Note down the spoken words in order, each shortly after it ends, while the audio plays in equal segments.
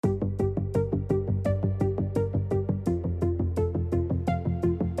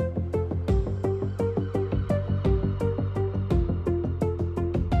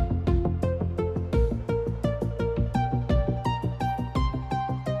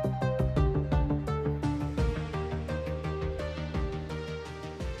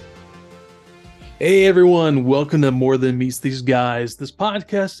Hey everyone, welcome to More Than Meets These Guys. This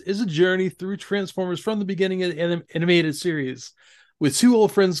podcast is a journey through Transformers from the beginning of the animated series. With two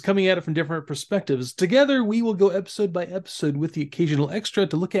old friends coming at it from different perspectives, together we will go episode by episode with the occasional extra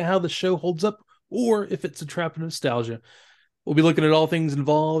to look at how the show holds up or if it's a trap of nostalgia. We'll be looking at all things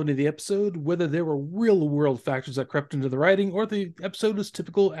involved in the episode, whether there were real world factors that crept into the writing or the episode was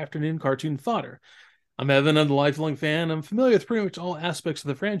typical afternoon cartoon fodder. I'm Evan, I'm a lifelong fan. I'm familiar with pretty much all aspects of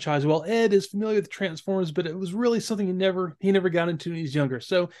the franchise, while Ed is familiar with Transformers, but it was really something he never got into when he was younger.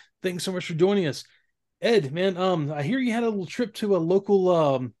 So thanks so much for joining us. Ed, man, I hear you had a little trip to a local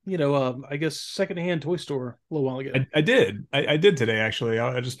I guess secondhand toy store a little while ago. I did. I did today, actually.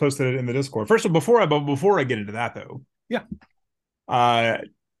 I just posted it in the Discord. First of all, before I get into that though, Yeah. uh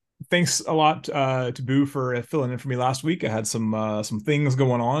thanks a lot to Boo for filling in for me last week. I had some things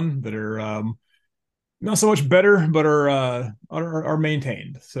going on that are not so much better, but are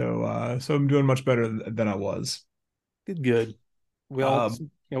maintained. So I'm doing much better than I was. Good, good. We all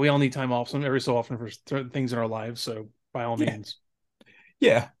Um we all need time off some every so often for certain things in our lives, so by all yeah, means.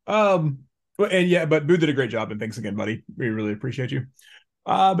 yeah. But Boo did a great job, and thanks again, buddy. We really appreciate you.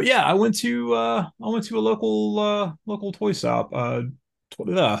 But yeah, I went to a local toy shop, and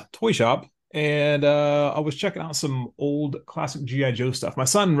I was checking out some old classic GI Joe stuff. My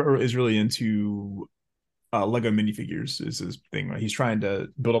son is really into Lego minifigures. Is his thing. Right? He's trying to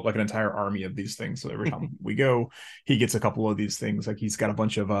build up like an entire army of these things. So every time we go, he gets a couple of these things. Like he's got a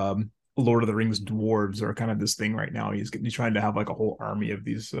bunch of Lord of the Rings dwarves are kind of this thing right now. He's trying to have like a whole army of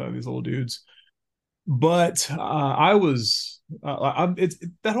these little dudes. But that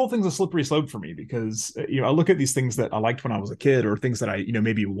whole thing's a slippery slope for me because I look at these things that I liked when I was a kid, or things that I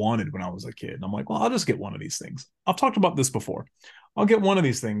maybe wanted when I was a kid, and I'm like, well, I'll just get one of these things. I've talked about this before. I'll get one of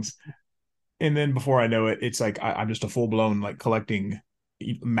these things, and then before I know it, it's like I'm just a full blown like collecting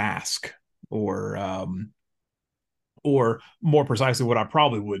mask, or more precisely, what I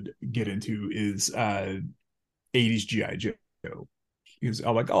probably would get into is 80s GI Joe. Because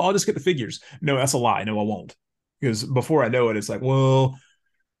I'm like, oh, I'll just get the figures. No, that's a lie. No, I won't. Because before I know it, it's like, well,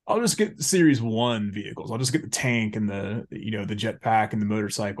 I'll just get series one vehicles. I'll just get the tank and the jetpack and the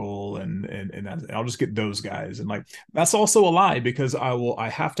motorcycle, and I'll just get those guys. And like that's also a lie, because I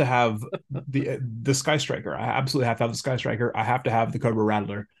have to have the Sky Striker. I absolutely have to have the Sky Striker. I have to have the Cobra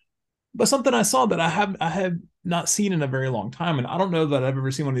Rattler. But something I saw that I have not seen in a very long time, and I don't know that I've ever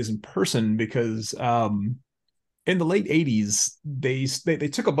seen one of these in person, because in the late 80s they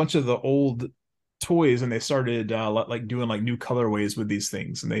took a bunch of the old toys and they started like doing like new colorways with these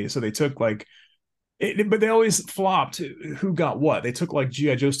things, and they took like but they always flopped who got what. They took like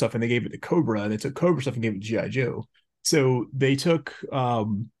GI Joe stuff and they gave it to Cobra, and they took Cobra stuff and gave it to GI Joe. So they took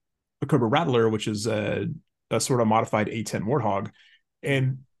the Cobra Rattler, which is a sort of modified A10 Warthog,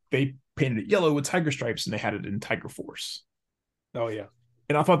 and they painted it yellow with tiger stripes, and they had it in Tiger Force. Oh yeah.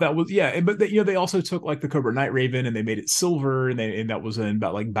 And I thought that was, yeah, but they also took like the Cobra Night Raven and they made it silver, and that was in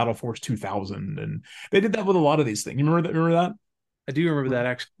about like Battle Force 2000, and they did that with a lot of these things. You remember that? Remember I do remember that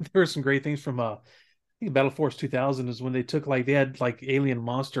actually. There were some great things from I think Battle Force 2000 is when they took like they had like alien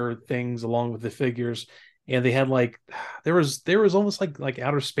monster things along with the figures, and they had like there was almost like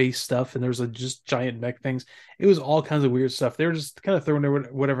outer space stuff, and there was just giant mech things. It was all kinds of weird stuff. They were just kind of throwing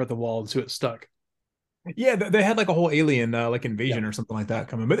whatever at the wall until it stuck. that? Yeah, they had like a whole alien like Yeah. invasion or something like that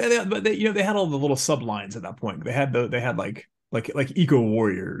coming, but they had all the little sublines at that point. They had like Eco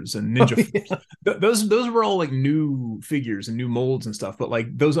Warriors and Oh Ninja Force. yeah. Those were all like new figures and new molds and stuff. But like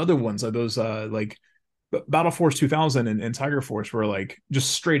those other ones, are those like Battle Force 2000 and Tiger Force, were like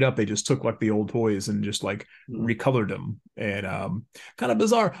just straight up. They just took like the old toys and just like Mhm. recolored them, and kind of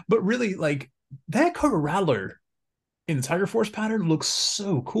bizarre, but really like that Cobra Rattler in the Tiger Force pattern looks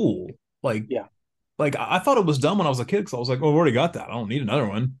so cool. Like Yeah. like I thought it was dumb when I was a kid, because I was like, oh, I've already got that. I don't need another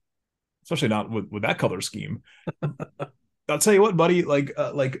one, especially not with that color scheme. I'll tell you what, buddy. Like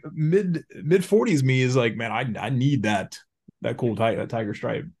mid 40s me is like, man, I need that cool tiger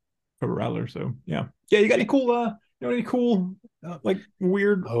stripe Cobra Rattler. So yeah. You got any cool like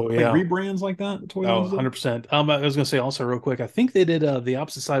weird Oh like yeah. rebrands like that Toy Oh, Lines did? 100%. I was gonna say also real quick, I think they did the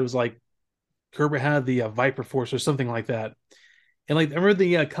opposite side was like Kerber had the Viper Force or something like that. And like remember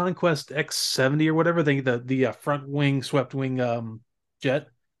the Conquest X70 or whatever, the front wing swept wing jet.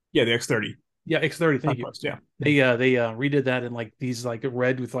 Yeah, the X30 Yeah, X30, thank you. Conquest. Yeah, They redid that in like these like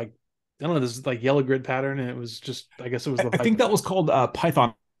red with like I don't know, this like yellow grid pattern, and it was just I guess it was I, the I think Viper. that was called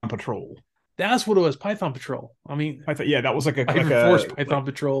Python Patrol. That's what it was, Python Patrol. I mean, I thought, yeah, that was like a Viper Force, Python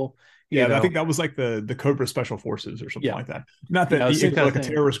Patrol, you yeah, I know. think that was like the Cobra Special Forces or something Yeah. like that. Not Yeah, that the same kind of like a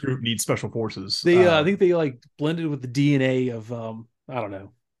thing. terrorist group needs special forces. They I think they like blended with the DNA of I don't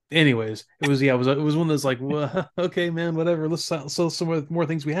know. anyways, it was one of those like, well, okay, man, whatever. Let's sell some more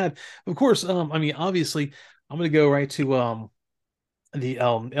things we had. Of course, I mean, obviously, I'm gonna go right to the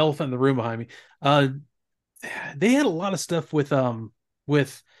elephant in the room behind me. Uh, they had a lot of stuff with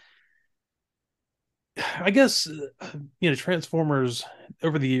I guess Transformers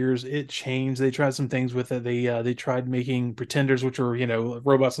over the years it changed. They tried some things with it. They tried making pretenders, which were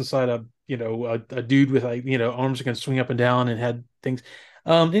robots inside a dude with like arms that can swing up and down and had things.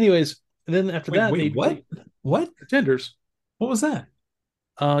 Anyways, then after Wait, that wait, what? What? pretenders. What was that?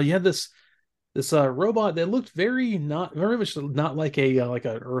 You had this robot that looked very much not like a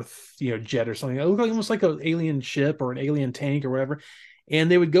Earth jet or something. It looked like almost like an alien ship or an alien tank or whatever. And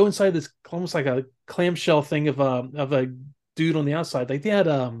they would go inside this almost like a clamshell thing of a dude on the outside. Like they had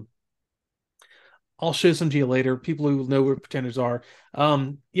I'll show some to you later. People who know what pretenders are.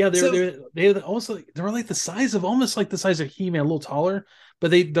 Yeah, So they also they were like the size of almost like the size of He-Man, a little taller, but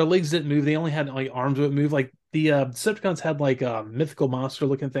their legs didn't move. They only had like arms that would move. Like the Decepticons had like mythical monster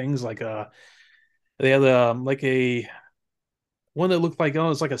looking things. Like they had like a one that looked like, oh, it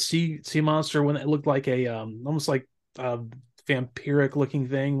was like a sea monster. One that looked like a almost like a vampiric looking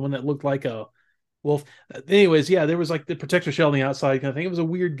thing. One that looked like a wolf. Anyways, yeah, there was like the protector shell on the outside kind of thing. It was a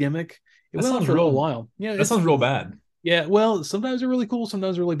weird gimmick. It that went on sounds for a little real. while. Yeah, That sounds real bad. yeah. Well, sometimes they're really cool,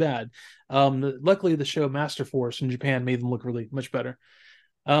 sometimes they're really bad. Luckily, the show Master Force in Japan made them look really much better.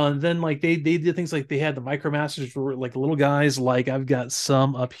 And then like they did things like they had the Micromasters for like little guys. Like I've got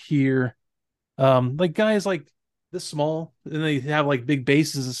some up here, like guys like this small, and they have like big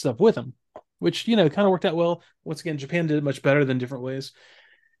bases and stuff with them, which kind of worked out well. Once again, Japan did it much better than different ways.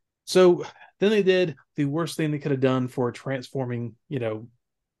 So then they did the worst thing they could have done for transforming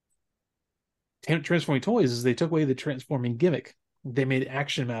toys is they took away the transforming gimmick. They made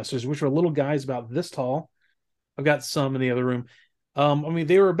Action Masters, which were little guys about this tall. I've got some in the other room. I mean,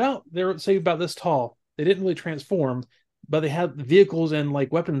 they were say about this tall. They didn't really transform, but they had vehicles and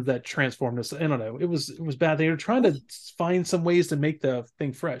like weapons that transformed us. I don't know. It was bad. They were trying to find some ways to make the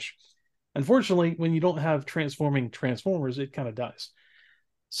thing fresh. Unfortunately, when you don't have transforming Transformers, it kind of dies.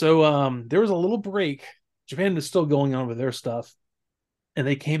 So there was a little break. Japan was still going on with their stuff, and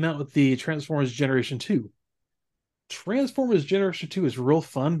they came out with the Transformers Generation 2. Transformers Generation 2 is real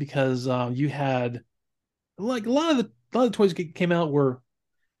fun because you had like a lot of the toys came out were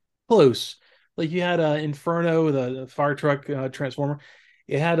close. Like you had Inferno, the fire truck transformer.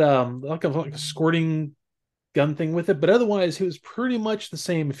 It had like a squirting gun thing with it, but otherwise it was pretty much the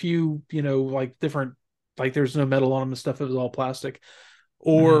same. A few, like different, like there's no metal on them and stuff. It was all plastic.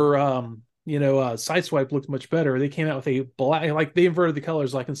 Mhm. Or Sideswipe looked much better. They came out with a black, like they inverted the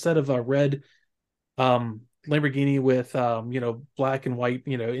colors. Like instead of a red Lamborghini with black and white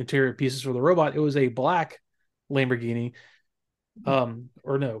interior pieces for the robot, it was a black Lamborghini.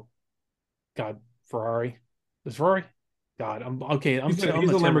 Or no, God, Ferrari. Is Ferrari? God, I'm okay. I'm He's a a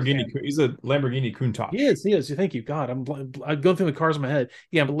terrible Lamborghini. fan. He's a Lamborghini Countach. He is. Thank you, God. I'm going through the cars in my head.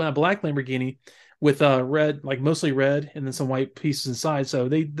 Yeah, but a black Lamborghini with red, like mostly red, and then some white pieces inside. So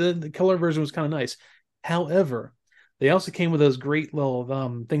the color version was kind of nice. However, they also came with those great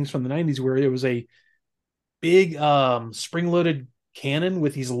little things from the '90s where it was a big spring-loaded cannon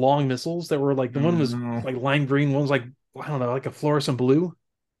with these long missiles that were like the one was No. like lime green, one was like I don't know, like a fluorescent blue.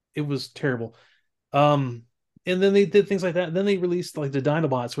 It was terrible. Um, and then they did things like that. And then they released like the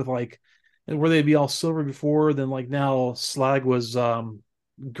Dinobots with like where they'd be all silver before, then like now Slag was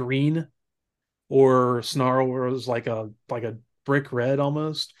green or Snarl where it was like a brick red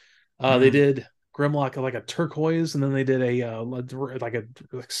almost. They Mm. did Grimlock like a turquoise, and then they did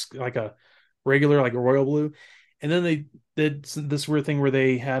like a regular like a royal blue, and then they did this weird thing where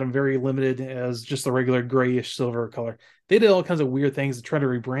they had them very limited as just the regular grayish silver color. They did all kinds of weird things to try to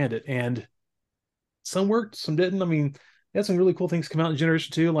rebrand it, and some worked, some didn't. I mean, they had some really cool things come out in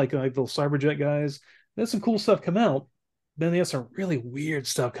Generation 2, like the Cyberjet guys. They had some cool stuff come out. Then they had some really weird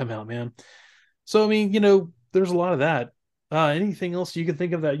stuff come out, man. So I mean, there's a lot of that. Anything else you can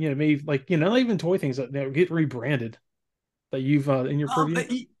think of that, maybe like, not even toy things that get rebranded that you've in your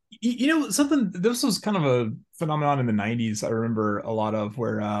purview? Something. This was kind of a phenomenon in the '90s. I remember a lot of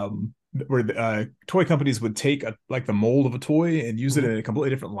where toy companies would take like the mold of a toy and use it Mhm. in a completely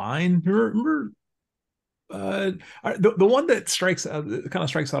different line. Remember uh, the one that kind of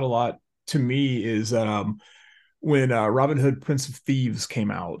strikes out a lot to me is when Robin Hood Prince of Thieves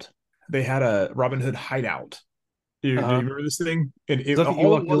came out. They had a Robin Hood hideout. Do you Uh-huh. remember this thing? And Is it that the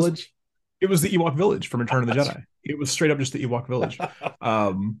all it Ewok was Village? it was the Ewok Village from Return of the That's Jedi. It was straight up just the Ewok Village.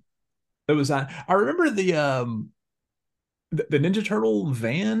 Um, it was that. I remember the Ninja Turtle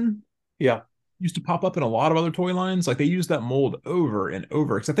van. yeah. used to pop up in a lot of other toy lines. Like they used that mold over and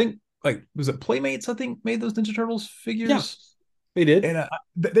over. Because I think like was it Playmates? I think made those Ninja Turtles Yeah, figures, they did. and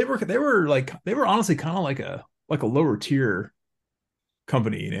they were honestly kind of like a lower tier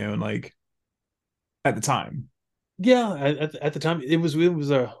company, and like at the time. Yeah, at the time it was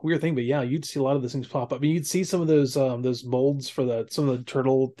a weird thing, but yeah, you'd see a lot of those things pop up. I mean, you'd see some of those molds for the some of the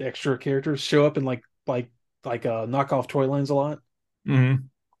turtle extra characters show up in like knockoff toy lines a lot. Mm-hmm.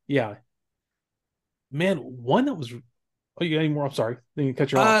 Yeah, man, one that was. Oh, you got any more? I'm sorry, didn't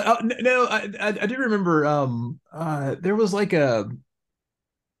cut you off. No, I do remember. There was like a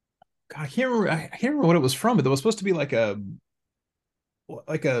God, I can't remember. I can't remember what it was from, but there was supposed to be like a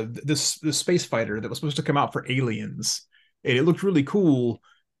this space fighter that was supposed to come out for Aliens, and it looked really cool,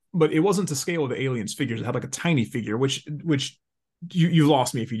 but it wasn't to scale with the Aliens figures. It had like a tiny figure, which you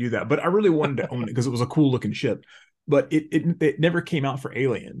lost me if you do that. But I really wanted to own it because it was a cool looking ship, but it never came out for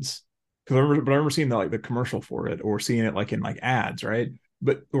Aliens because I remember seeing the commercial for it or seeing it like in like ads, right?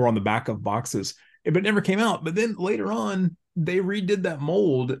 But or on the back of boxes, but it never came out. But then later on, they redid that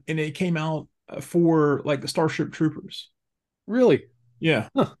mold and it came out for like the Starship Troopers. Really? Yeah.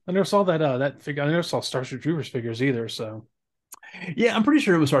 Huh. I never saw that figure. I never saw Starship Troopers figures either. So Yeah, I'm pretty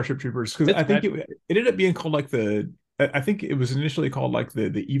sure it was Starship Troopers because it's I think that. it ended up being called like the. I think it was initially called like the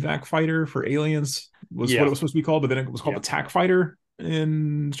evac fighter for Aliens was what it Yeah, was supposed to be called, but then it was called yeah. the TAC fighter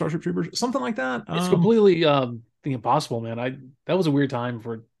in Starship Troopers, something like that. It's completely impossible, man. I That was a weird time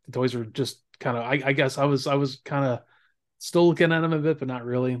for the toys were just kind of. I guess I was kind of still looking at them a bit, but not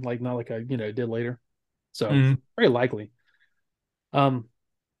really. Like not like I did later. So mm, very likely. Um,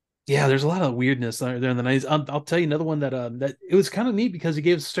 yeah, there's a lot of weirdness there in the 90s. I'll tell you another one that it was kind of neat because he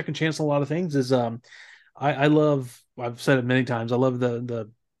gave us a second chance on a lot of things. Is I love I've said it many times. I love the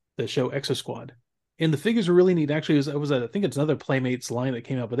show Exo Squad, and the figures are really neat. Actually, it was I think it's another Playmates line that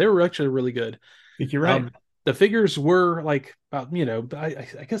came out, but they were actually really good. I think you're right. Um, the figures were like I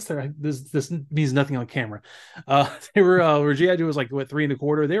guess they're this means nothing on camera. They were GI Joe was like what 3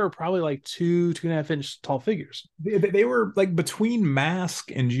 1/4. They were probably like 2.5 inch tall figures. They were like between Mask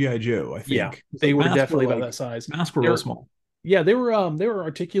and GI Joe. I Yeah, think they like were Mask were definitely about like that size. Mask were They real were small. Yeah, they were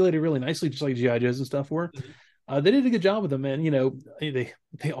articulated really nicely, just like GI Joes and stuff were. They did a good job with them, and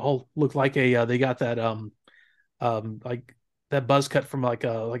they all look like they got that like that buzz cut from like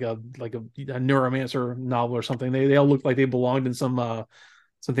a neuromancer novel or something. They all look like they belonged in something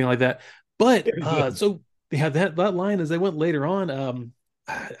like that. But They did. so they had that line as they went later on.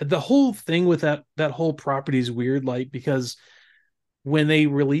 The whole thing with that whole property is weird, like because when they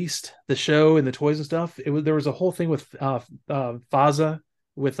released the show and the toys and stuff, there was a whole thing with Faza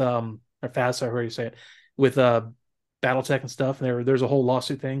with or Fasa, however you say it, with BattleTech and stuff. And there's a whole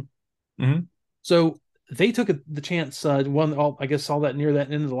lawsuit thing. Mhm. So they took the chance. I guess saw that near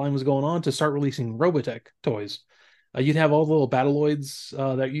that end of the line was going on to start releasing Robotech toys. You'd have all the little Battleoids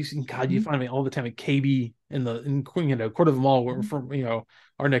that you see. God, you Mhm. find them all the time at KB in Court of the Mall, where from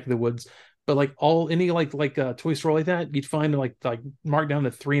our neck of the woods. But like any toy store like that, you'd find like marked down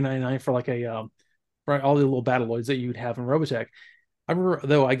to $3.99 for like a for all the little Battleoids that you'd have in Robotech. I remember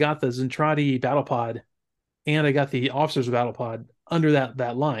though I got the Zentradi Battle Pod and I got the Officers Battle Pod under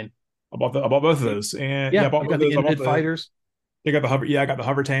that line. About both of those, and yeah, I Yeah, bought I both of got the those. I bought Invid the Fighters. I got the hover. Yeah, I got the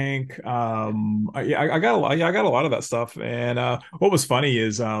hover tank. I got a lot. Yeah, I got a lot of that stuff. And what was funny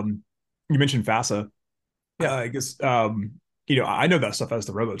is you mentioned FASA. Yeah. I guess I know that stuff as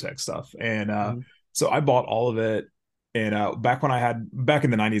the Robotech stuff, and Mhm. so I bought all of it. And back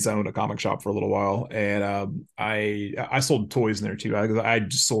in the '90s, I owned a comic shop for a little while, and I sold toys in there too. I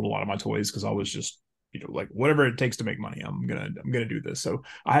just sold a lot of my toys because I was just like whatever it takes to make money, I'm gonna do this. So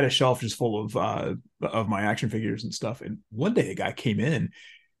I had a shelf just full of my action figures and stuff. And one day a guy came in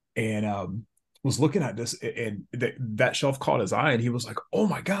and was looking at this, and that shelf caught his eye, and he was like, "Oh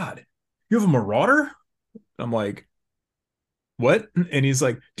my god, you have a Marauder?" I'm like, "What?" And he's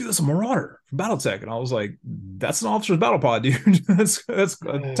like, "Dude, that's a Marauder from BattleTech." And I was like, "That's an Officer's Battle Pod, dude. that's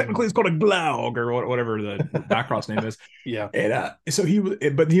technically it's called a Glaug or whatever the Macross name is." Yeah. And so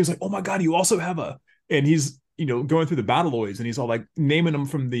but he was like, "Oh my god, you also have a," and he's going through the Battleoids, and he's all like naming them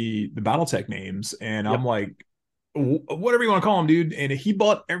from the BattleTech names, and I'm Yep. like, whatever you want to call them, dude. And he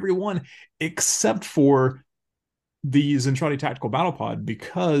bought every one except for the Zentradi Tactical Battle Pod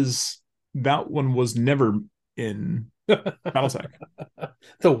because that one was never in BattleTech. The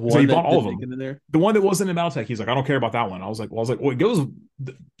So he one bought that all of didn't make them. it in there. The one that wasn't in BattleTech, he's like, I don't care about that one. Well, it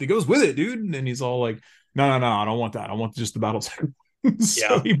goes with it, dude. And he's all like, no, I don't want that. I want just the BattleTech.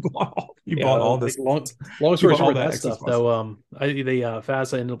 So Yeah. he bought Yeah. all Like this. long He story bought short all with that that excess stuff spots. though,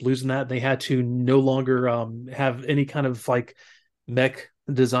 FASA ended up losing that. They had to no longer have any kind of like mech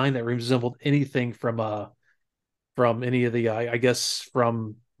design that resembled anything from any of the I guess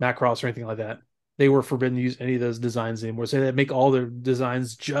from Macross or anything like that. They were forbidden to use any of those designs anymore. So they make all their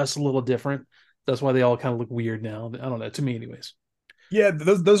designs just a little different. That's why they all kind of look weird now. I don't know, to me anyways. Yeah,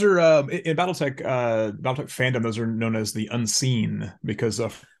 those are in BattleTech fandom. Those are known as the unseen because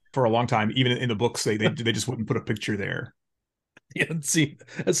for a long time, even in the books, they just wouldn't put a picture there. Yeah, see,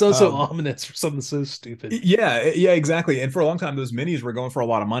 it sounds so ominous for something so stupid. Yeah, exactly. And for a long time, those minis were going for a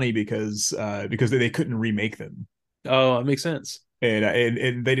lot of money because they couldn't remake them. Oh, it makes sense.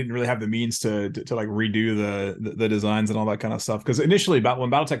 And they didn't really have the means to like redo the designs and all that kind of stuff. Because initially, about when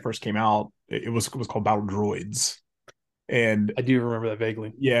BattleTech first came out, it was called Battle Droids, and I do remember that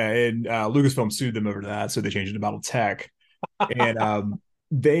vaguely. yeah, and Lucasfilm sued them over that, so they changed it to BattleTech, and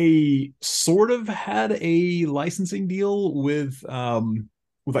they sort of had a licensing deal with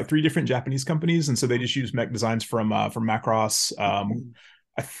like three different Japanese companies, and so they just used mech designs from Macross.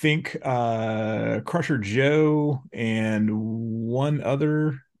 I think Crusher Joe and one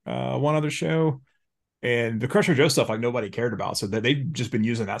other show, and the Crusher Joe stuff like nobody cared about, so that they've just been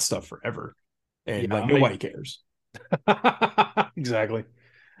using that stuff forever, and Yeah, like nobody cares. exactly.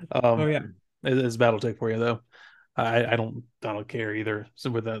 Oh yeah, It's BattleTech for you though. I don't care either.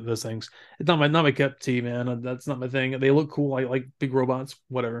 So with those things, it's not my cup of tea, man. That's not my thing. They look cool. I like big robots.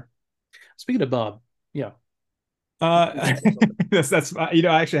 Whatever. Speaking of Bob, yeah. uh, that's I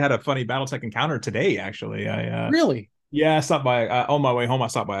actually had a funny BattleTech encounter today. Actually, Really? yeah, I stopped by on my way home. I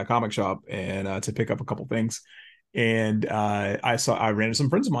stopped by a comic shop and to pick up a couple things, and I ran into some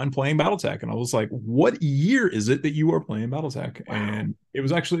friends of mine playing BattleTech, and I was like, "What year is it that you are playing BattleTech?" Wow. And it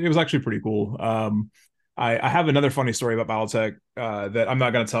was actually pretty cool. I have another funny story about BattleTech that I'm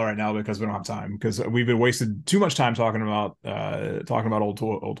not going to tell right now because we don't have time because we've been wasted too much time talking about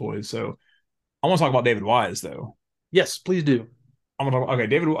old toys. So I want to talk about David Wise though. Yes, please do. I'm gonna talk, okay,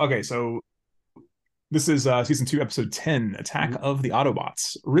 David. Okay, so this is season 2, episode 10, Attack Mhm. of the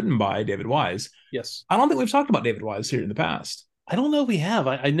Autobots, written by David Wise. Yes. I don't think we've talked about David Wise here in the past. I don't know if we have.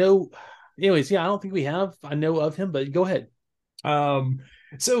 I know. Anyways, yeah, I don't think we have. I know of him, but go ahead. Um,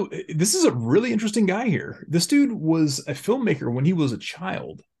 so this is a really interesting guy here. This dude was a filmmaker when he was a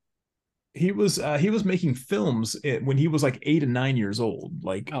child. He was making films when he was like 8 and 9 years old,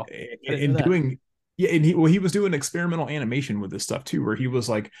 like Oh, I didn't know and that. doing yeah, and he was doing experimental animation with this stuff too, where he was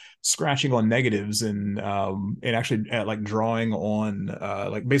like scratching on negatives and actually like drawing on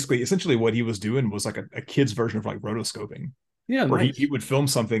like basically essentially what he was doing was like a kid's version of like rotoscoping, Yeah, where he nice. would film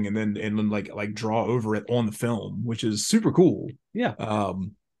something and then like draw over it on the film, which is super cool. Yeah.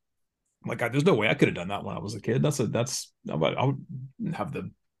 Um, there's no way I could have done that when I was a kid. I would have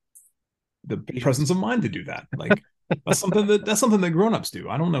the Patience. presence of mind to do that. Like that's something that grown-ups do.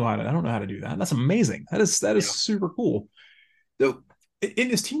 I don't know how to do that. That's amazing. That is Yeah. super cool. So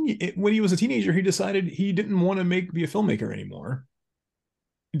when he was a teenager, he decided he didn't want to be a filmmaker anymore.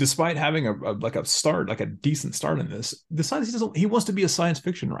 Despite having like a decent start in this, decides he wants to be a science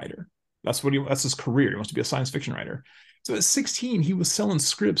fiction writer. That's his career. He wants to be a science fiction writer. So at 16, he was selling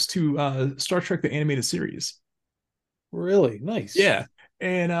scripts to Star Trek the animated series. Really nice. Yeah.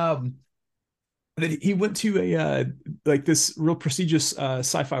 And that he went to a like this real prestigious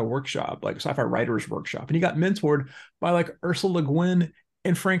sci-fi workshop, like sci-fi writers workshop, and he got mentored by like Ursula Le Guin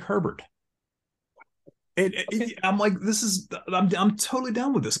and Frank Herbert. And Okay. I'm like, I'm totally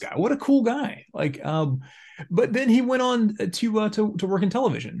down with this guy. What a cool guy! But then he went on to work in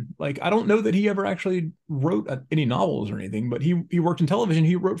television. Like, I don't know that he ever actually wrote any novels or anything, but he worked in television.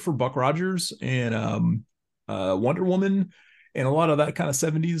 He wrote for Buck Rogers and Wonder Woman and a lot of that kind of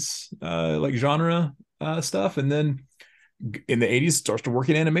 70s like genre stuff. And then in the 80s starts to work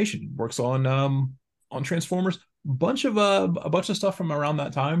in animation, works on Transformers, a bunch of stuff from around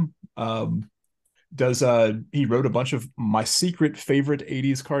that time. Does He wrote a bunch of my secret favorite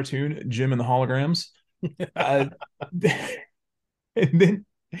 80s cartoon, Jim and the Holograms. Uh, and then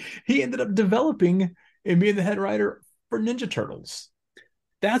he ended up developing and being the head writer for Ninja Turtles.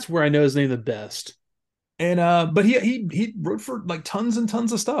 That's where I know his name the best. And but he wrote for like tons and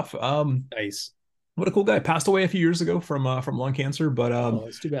tons of stuff. Nice. What a cool guy. Passed away a few years ago from lung cancer, but Oh,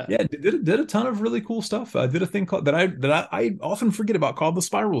 that's too bad. yeah, did a ton of really cool stuff. Did a thing called that I often forget about called the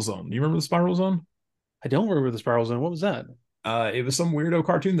Spiral Zone. Do you remember the Spiral Zone? I don't remember the Spirals in. What was that? It was some weirdo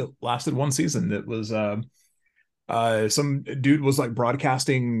cartoon that lasted one season. That was some dude was like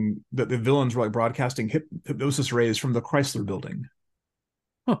broadcasting that the villains were like broadcasting hypnosis rays from the Chrysler building.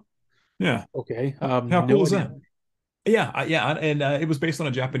 Huh. Yeah, Okay. how cool No is idea. that? Yeah, and it was based on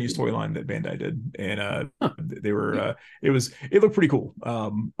a Japanese toy line that Bandai did, and Huh. they were it looked pretty cool.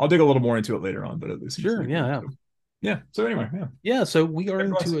 I'll dig a little more into it later on, but it seems Sure. pretty Yeah. cool. Yeah. So. Yeah. So anyway, yeah. Yeah, so we are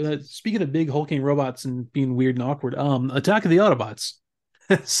Everyone's- into speaking of big hulking robots and being weird and awkward. Attack of the Autobots,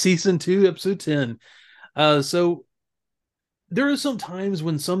 season 2, episode 10. So there are some times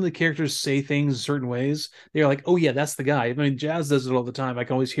when some of the characters say things certain ways. They're like, "Oh yeah, that's the guy." I mean, Jazz does it all the time. I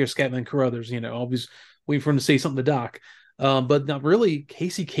can always hear Scatman Carruthers, always waiting for him to say something to Doc. But not really.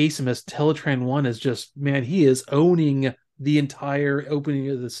 Casey Kasem as Teletran One is just, man, he is owning the entire opening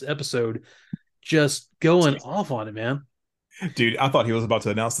of this episode, just going off on it, man. Dude, I thought he was about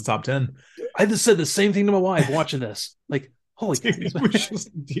to announce the top 10. I just said the same thing to my wife watching this. Like, holy, He was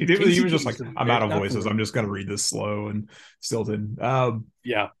just like, Kasem, I'm out of not voices. for I'm just gonna read this slow and stilted.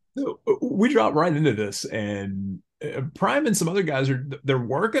 yeah. So we drop right into this, and Prime and some other guys they're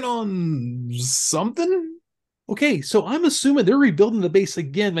working on something. Okay, so I'm assuming they're rebuilding the base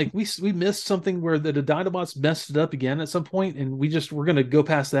again. Like we missed something where the Dinobots messed it up again at some point, and we're gonna go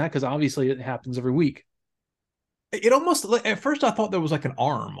past that because obviously it happens every week. It almost like, at first I thought there was like an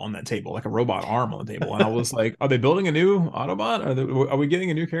arm on that table, like a robot arm on the table, and I was like, "Are they building a new Autobot? Are we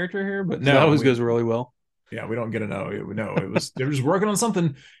getting a new character here?" But That no, always goes really well. yeah, we don't get a no. No, it was they were just working on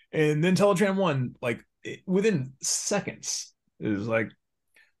something, and then Teletran One, like within seconds, it was like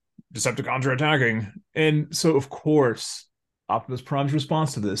Decepticons are attacking, and so of course Optimus Prime's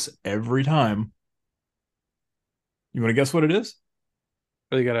response to this every time. You want to guess what it is?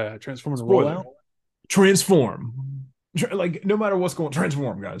 They got a Transformers Spoiler. rollout. Transform. Like no matter what's going,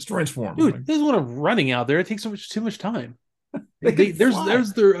 transform, guys, transform. Dude, Like, there's one of running out there. It takes too much time. they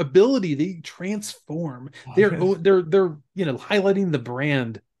There's their ability. They transform. They're highlighting the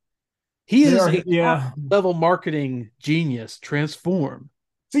brand. He is a yeah. level marketing genius. Transform.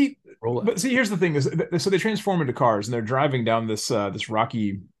 See, Roll but see, here's the thing: is so they transform into cars and they're driving down this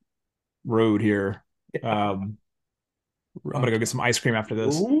rocky road here. I'm gonna go get some ice cream after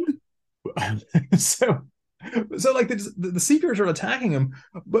this. so so like the seekers are attacking them,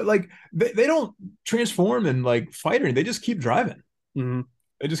 but like they don't transform and like fight or they just keep driving. Mm-hmm.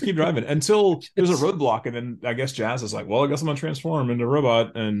 They just keep driving until there's a roadblock, and then I guess Jazz is like, well, I guess I'm gonna transform into a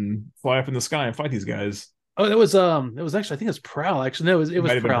robot and fly up in the sky and fight these guys. Oh, it was actually, I think it was Prowl. Actually, no, it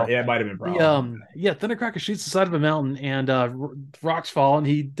was Prowl. Yeah, it might have been Prowl. Yeah, Thundercracker shoots the side of a mountain and rocks fall, and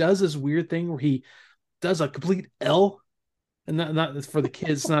he does this weird thing where he does a complete L, and not for the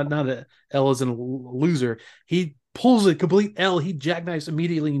kids, not a L as in a loser. He pulls a complete L. He jackknifes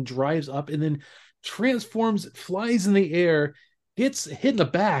immediately and drives up, and then transforms, flies in the air, gets hit in the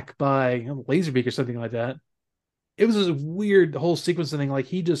back by Laserbeak or something like that. It was a weird whole sequence thing. Like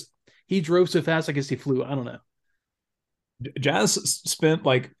he drove so fast, I guess he flew. I don't know. Jazz spent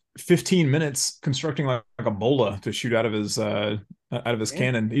like 15 minutes constructing like a bola to shoot out of his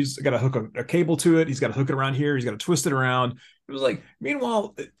cannon. He's got to hook a cable to it. He's got to hook it around here. He's got to twist it around. It was like,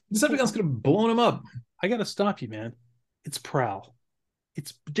 meanwhile, Decepticons could have blown him up. I got to stop you, man. It's Prowl.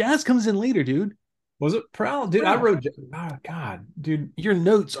 It's Jazz comes in later, dude. Was it Prowl? Dude, Prowl. I wrote, oh, God, dude. Your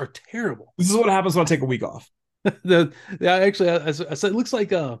notes are terrible. This is what happens when I take a week off. Actually, I said, it looks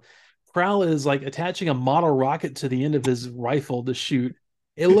like Prowl is like attaching a model rocket to the end of his rifle to shoot.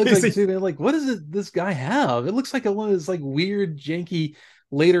 It looks like, what does this guy have? It looks like one of those like weird, janky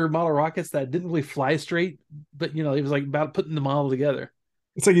later model rockets that didn't really fly straight, but it was like about putting the model together.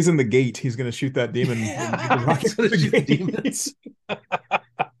 It's like he's in the gate. He's going to shoot that demon. Yeah, rocket shoot demons.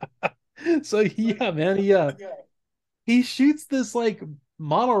 So yeah, man, he shoots this like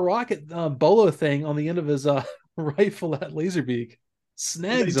model rocket bolo thing on the end of his rifle at Laserbeak.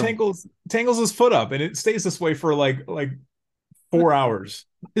 Snags him. Tangles his foot up, and it stays this way for like 4 hours.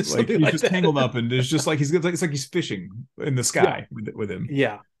 Like he's just tangled up, and it's just like it's like he's fishing in the sky with him.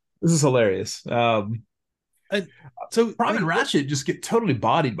 Yeah, this is hilarious. So Prime and Ratchet just get totally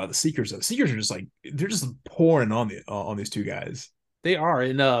bodied by the Seekers. The Seekers are just like they're just pouring on these two guys. They are,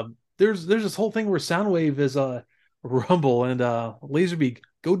 and there's this whole thing where Soundwave is Rumble and Laserbeak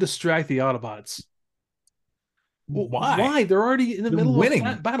go distract the Autobots. Why? They're already in the middle of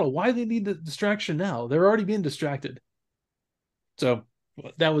that battle. Why do they need the distraction now? They're already being distracted. So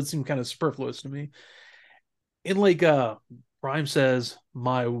that would seem kind of superfluous to me. And like Prime says,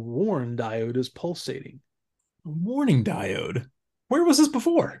 my warn diode is pulsating. Warning diode? Where was this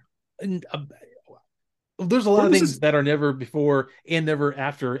before? And there's a lot of things that are never before and never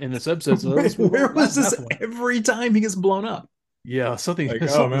after in this episode. So where was this every time he gets blown up? Yeah, something. Like,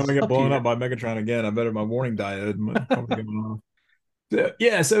 oh man, I'm gonna get blown up by Megatron again. I better my warning diode.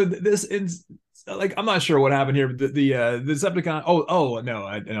 Yeah, so this is like I'm not sure what happened here. But the Decepticon. Oh no,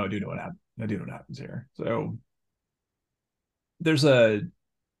 I do know what happened. I do know what happens here. So there's what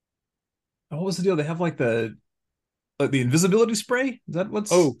was the deal? They have like the Like the invisibility spray?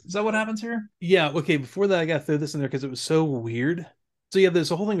 Oh, is that what happens here? yeah. Okay. Before that, I got to throw this in there because it was so weird. So yeah,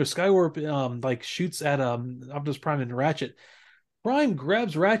 there's a whole thing where Skywarp like shoots at Optimus Prime and Ratchet. Prime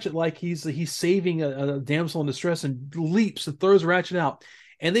grabs Ratchet like he's saving a damsel in distress and leaps and throws Ratchet out.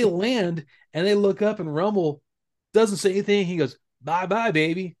 And they land and they look up and Rumble doesn't say anything. He goes, "Bye bye,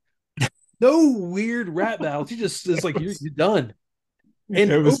 baby." No weird rat battles. He just is like, you're done.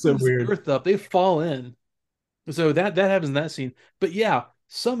 And It was so opens the weird. earth up. They fall in. So that happens in that scene. But yeah,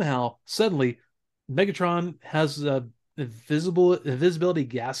 somehow, suddenly, Megatron has a invisibility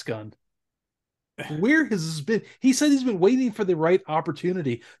gas gun. Where has this been? He said he's been waiting for the right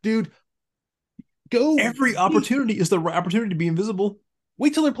opportunity. Dude, go Every wait, opportunity is the right opportunity to be invisible.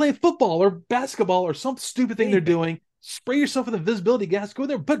 wait till they're playing football or basketball or some stupid thing they're Anything. doing. Spray yourself with invisibility gas. Go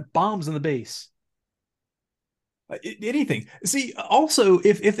there, put bombs in the base. Anything. See, also,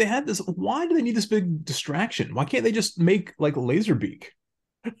 if they had this, why do they need this big distraction? Why can't they just make like Laserbeak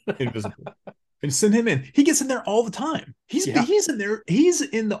invisible and send him in? He gets in there all the time. Yeah, He's in there. He's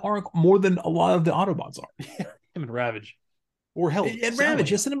in the arc more than a lot of the Autobots are. him and Ravage. Or hell, And Ravage, Soundwave.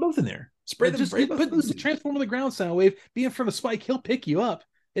 just send them both in there. Spray them. Just Spray get both put of those dudes. transform on the ground, Soundwave. Be in front of Spike, he'll pick you up.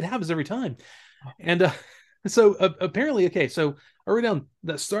 It happens every time. And so apparently, okay, so I wrote down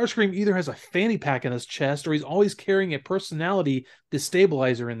that Starscream either has a fanny pack in his chest or he's always carrying a personality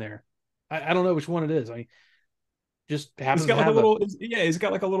destabilizer in there. I don't know which one it is. I mean, just happens He's got to like a have little. Yeah, he's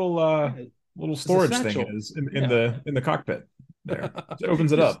got like a little it's a storage thing satchel. in the cockpit. There, it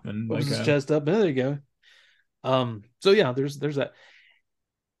opens it Just up and opens like his chest up. There you go. So yeah, there's that.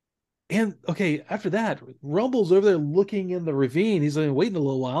 And okay, after that, Rumble's over there looking in the ravine. He's like waiting a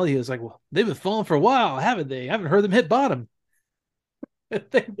little while. He was like, "Well, they've been falling for a while, haven't they? I haven't heard them hit bottom."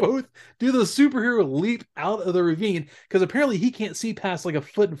 They both do the superhero leap out of the ravine because apparently he can't see past like a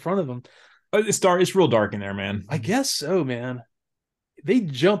foot in front of him. it's dark. It's real dark in there, man. I guess so, man. They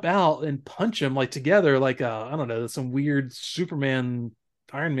jump out and punch him like together, like I don't know, some weird Superman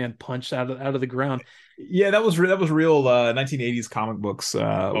Iron Man punch out of the ground. Yeah, that was real 1980s comic books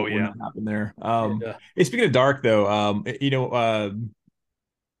Oh when yeah. that happened there. And Hey, speaking of dark though,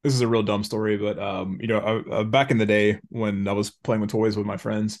 this is a real dumb story, but back in the day when I was playing with toys with my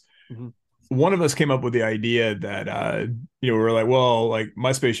friends, mhm. one of us came up with the idea that we were like, well, like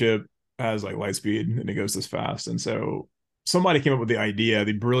my spaceship has like light speed and it goes this fast, and so somebody came up with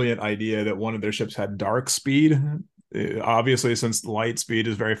the brilliant idea that one of their ships had dark speed. Obviously, since light speed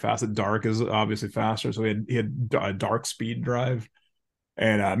is very fast, the dark is obviously faster. So he had a dark speed drive,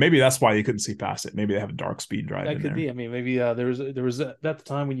 and maybe that's why you couldn't see past it. Maybe they have a dark speed drive That in could there. be. I mean, maybe there was at the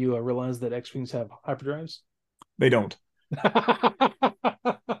time when you realized that X-wings have hyperdrives. They don't.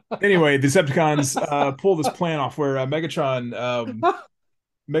 Anyway, the Decepticons pull this plan off where Megatron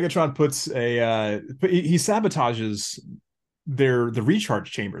puts he sabotages the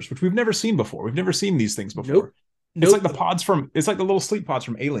recharge chambers, which we've never seen before. We've never seen these things before. Nope. It's Nope. like it's like the little sleep pods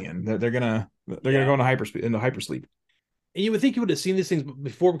from Alien. They're gonna go into hypersleep, And you would think you would have seen these things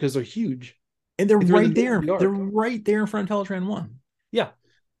before because they're huge. and they're If they're in right the middle there. of the arc. They're right there in front of Teletran One. Yeah.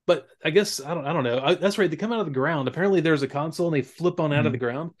 But I guess I don't know. That's right. They come out of the ground. Apparently there's a console and they flip on out of the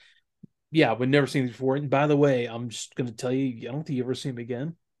ground. Yeah, we've never seen these before. And by the way, I'm just gonna tell you, I don't think you ever see them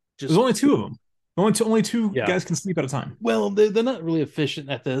again. There's only two of them. Only two Yeah. guys can sleep at a time. Well, they're not really efficient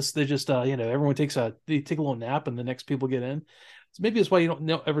at this. They just everyone they take a little nap and the next people get in. So maybe that's why you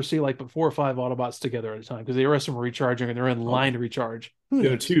don't ever see like 4 or 5 Autobots together at a time because the rest of them are recharging and they're in line to recharge. Who The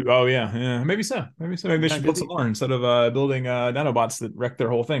other knows? two, oh yeah, maybe so. Maybe they should build some more instead of building nanobots that wreck their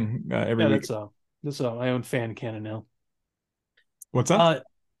whole thing every Yeah, week. that's my own fan canon now. What's that?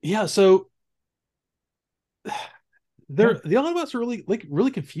 Yeah, so the Autobots are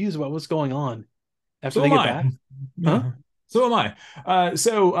really confused about what's going on after So they am get I. back. Yeah. Huh? So am I.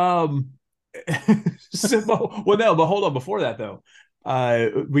 Well, no, but hold on. Before that, though,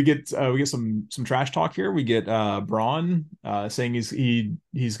 we get some trash talk here. We get Braun saying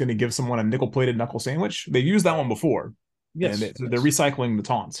he's going to give someone a nickel plated knuckle sandwich. They've used that one before, Yes, and they're recycling the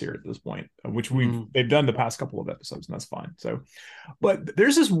taunts here at this point, which they've done the past couple of episodes, and that's fine. So, but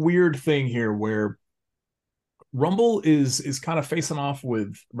there's this weird thing here where Rumble is kind of facing off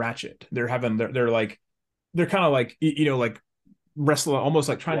with Ratchet. They're kind of like like wrestling, almost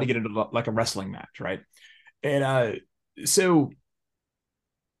like trying to get into like a wrestling match, right? And so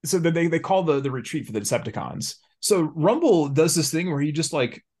they call the retreat for the Decepticons. So Rumble does this thing where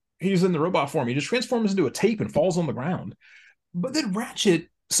he's in the robot form. He just transforms into a tape and falls on the ground. But then Ratchet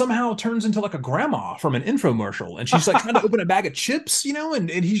somehow turns into like a grandma from an infomercial, and she's like trying to open a bag of chips, and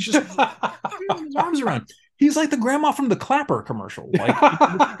he's just his arms around. He's like the grandma from the Clapper commercial. Like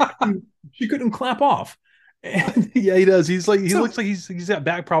she couldn't clap off. Yeah, he does. He's like he So, looks like he's got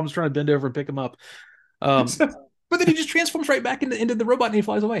back problems trying to bend over and pick him up. Um, so but then he just transforms right back into the robot and he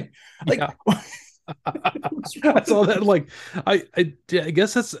flies away. Like, yeah. I saw that. Like, I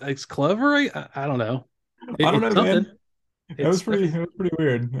guess that's it's clever. I don't know. I don't It's know, something. man. It's It was pretty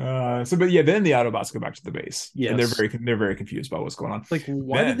weird. But yeah, then the Autobots go back to the base, and yes. they're very confused about what's going on. Like,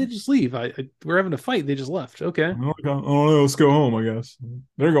 why did they Then just leave? We're having a fight. They just left. Okay. oh, let's go home. I guess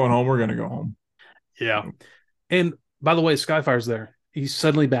they're going home. We're gonna go home. Yeah. And by the way, Skyfire's there. He's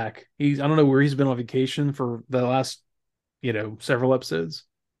suddenly back. I don't know where he's been on vacation for the last, several episodes.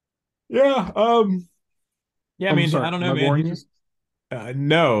 Yeah. Yeah. I I'm mean, sorry. I don't Am know, I man. He boring you? just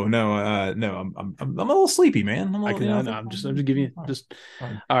no. I'm a little sleepy, man. I'm a I little, can. I know. I'm just giving you fine, just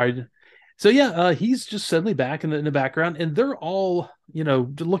fine. all right. So yeah, he's just suddenly back in the background, and they're all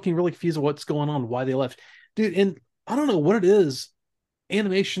looking really confused at what's going on, why they left, dude. And I don't know what it is,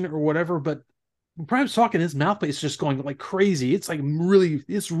 animation or whatever, but Prime's talking, his mouth is just going like crazy. It's like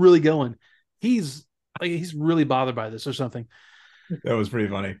it's really going. He's he's really bothered by this or something. That was pretty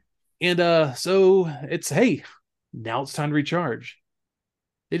funny. And so it's hey, now it's time to recharge.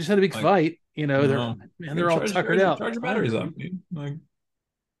 They just had a big Like, fight. no, They're all tuckered out. charge your batteries up, dude. Like,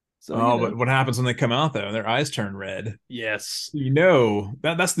 So oh, but what happens when they come out though? And their eyes turn red. yes.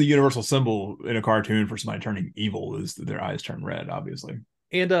 That's the universal symbol in a cartoon for somebody turning evil is that their eyes turn red, obviously.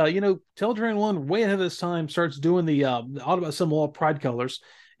 And Teletrain One, way ahead of this time, starts doing the Autobot symbol all pride colors,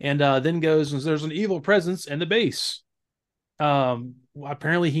 and then goes and there's an evil presence in the base.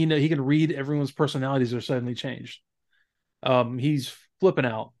 Apparently he can read everyone's personalities are suddenly changed. He's flipping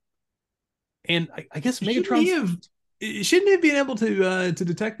out, and I guess Megatron's Shouldn't he have been able to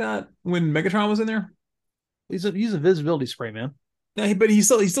detect that when Megatron was in there? he's using visibility spray, man. Yeah, but he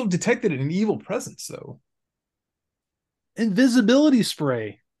still detected an evil presence though. Invisibility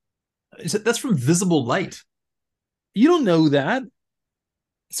spray. That's from visible light. You don't know that.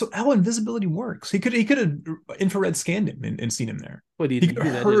 So how invisibility works? He could have infrared scanned him and seen him there. But he He didn't could do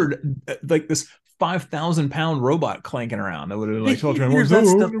have that. heard like this 5,000 pound robot clanking around. That would have like told He him, hears that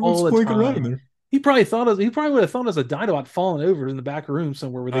stuff what's all the clanking around in time. there? He probably would have thought it was a Dinobot falling over in the back room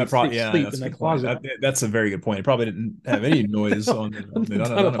somewhere where they Yeah, sleep in that's a that good point. closet. That's a very good point. It probably didn't have any noise on the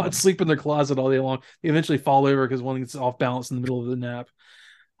Dinobots sleep in their closet all day long. They eventually fall over because one gets off balance in the middle of the nap.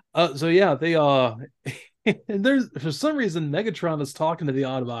 So yeah, they and there's for some reason Megatron is talking to the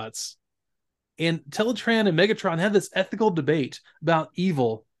Autobots, and Teletran and Megatron have this ethical debate about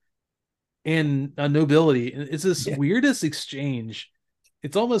evil and nobility, and it's this Yeah. weirdest exchange.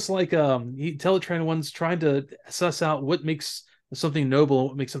 It's almost like Teletran one's trying to suss out what makes something noble and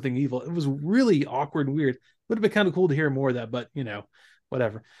what makes something evil. It was really awkward and weird. Would have been kind of cool to hear more of that, but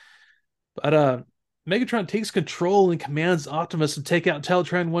whatever. But Megatron takes control and commands Optimus to take out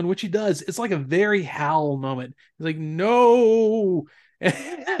Teletran one, which he does. It's like a very Hal moment. He's like, no.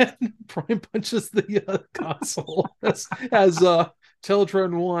 And Prime punches the console as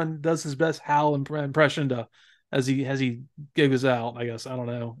Teletran one does his best Hal impression to as he giggles out. I guess I don't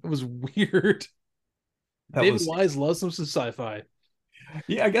know. It was weird. That David was Wise loves some sci-fi.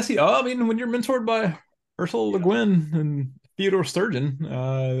 Yeah, I guess I mean, when you're mentored by Ursula Le Guin and Theodore Sturgeon,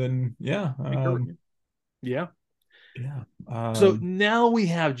 then yeah, Yeah. yeah. So now we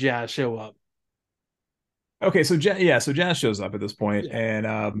have Jazz show up. Okay, so so Jazz shows up at this point, Yeah.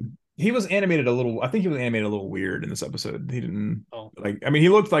 and he was animated a little. I think he was animated a little weird in this episode. He didn't Oh, like. I mean, he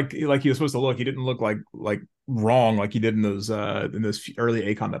looked like he was supposed to look. He didn't look like wrong like he did in those early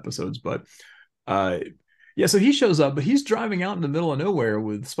ACOM episodes. But yeah, so he shows up, but he's driving out in the middle of nowhere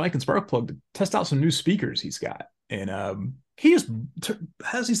with Spike and Sparkplug to test out some new speakers he's got, and he just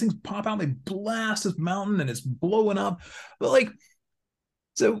has these things pop out and they blast this mountain and it's blowing up, but like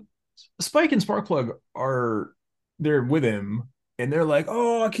so. Spike and Sparkplug are there with him, and they're like,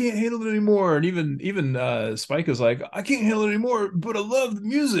 "Oh, I can't handle it anymore." And even Spike is like, "I can't handle it anymore, but I love the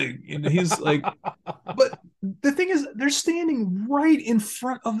music." And he's like, "But the thing is, they're standing right in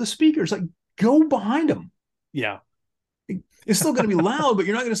front of the speakers. Like, go behind them. yeah. It's still going to be loud, but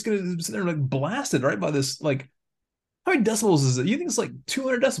you're not just going to sit there and like blast it right by this. Like, how many decibels is it? You think it's like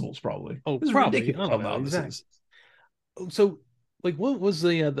 200 decibels, probably? Oh, This is probably. ridiculous I how don't know loud exactly. this is. So, like, what was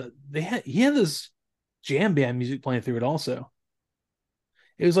he had this jam band music playing through it also.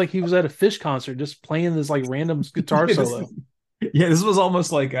 It was like he was at a Fish concert just playing this like random guitar solo. This was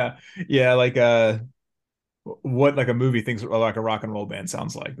almost like what like a movie thinks like a rock and roll band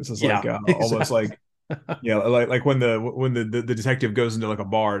sounds like. This is like Exactly. almost like like when the detective goes into like a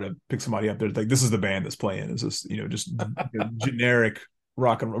bar to pick somebody up. They're like, this is the band that's playing. It's just just generic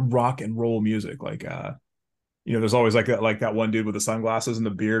rock and roll music. Like there's always like that one dude with the sunglasses and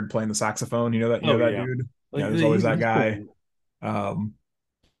the beard playing the saxophone. That Oh that yeah. dude. You Like know, there's always that he's guy. cool. Um,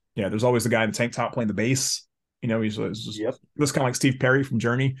 yeah, there's always the guy in the tank top playing the bass. You know, he's just Yep. looks kind of like Steve Perry from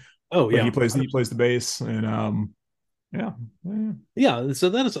Journey, Oh but yeah. he plays the bass, and yeah, yeah. Yeah, so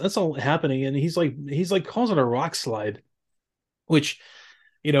that's all happening, and he's like causing a rock slide, which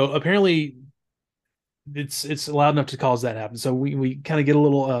apparently it's loud enough to cause that happen. So we kind of get a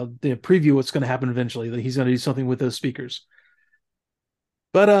little preview what's going to happen eventually. That he's going to do something with those speakers.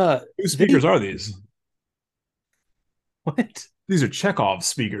 But Whose speakers they are these? what? These are Chekhov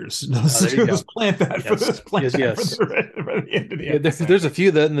speakers. There you Let's go. plant that for Yes, yes, yes. the end of the Yeah, episode. there's a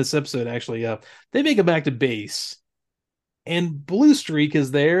few that in this episode actually. They make it back to base, and Blue Streak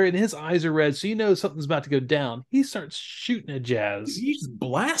is there, and his eyes are red, so you know something's about to go down. He starts shooting at Jazz. He's just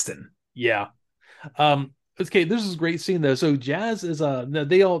blasting. Yeah. Okay, this is a great scene though. So Jazz is they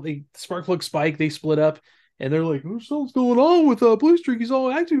Sparkplug Spike, they split up and they're like, oh, something's going on with Blue Streak. He's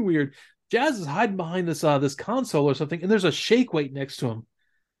all acting weird. Jazz is hiding behind this console or something, and there's a shake weight next to him.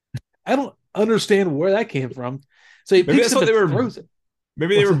 I don't understand where that came from. So he Maybe picks that's it what and they were. throws it.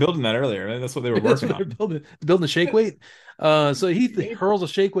 Maybe they were building that earlier. Right? That's what they were That's working what they're on. building a shake weight. So he hurls a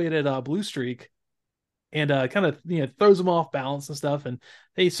shake weight at Blue Streak and kind of throws him off balance and stuff, and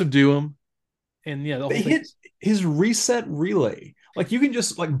they subdue him. And yeah, the whole They thing. hit his reset relay. Like you can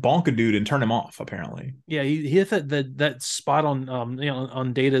just like bonk a dude and turn him off. Apparently, Yeah, he hit that spot on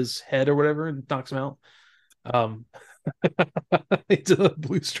on Data's head or whatever and knocks him out. Um into the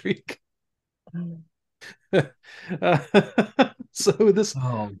Blue Streak. uh, so this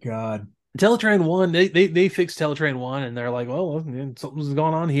oh god, Teletrain One, they fix Teletrain One, and they're like, well, something's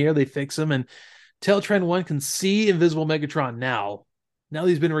going on here. They fix him, and Teletrain One can see Invisible Megatron now. Now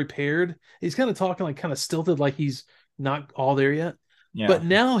he's been repaired. He's kind of talking like kind of stilted, like he's not all there yet. yeah, But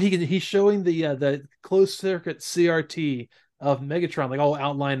now he's showing the closed circuit CRT of Megatron, like all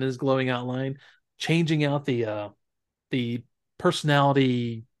outlined in his glowing outline, changing out the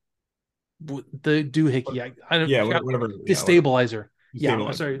personality, the doohickey. I don't yeah, whatever, yeah, destabilizer. Yeah, I'm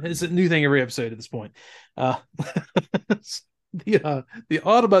stabilizer. sorry. It's a new thing every episode at this point. Uh, the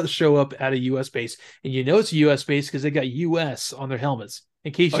Autobots show up at a U.S. base, and you know it's a U.S. base because they got U.S. on their helmets.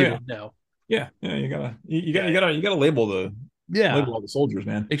 In case Oh you yeah, didn't know. yeah. You gotta label Yeah, all the soldiers,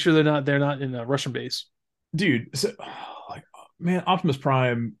 man. make sure they're not in a Russian base. Dude, so, like, man, Optimus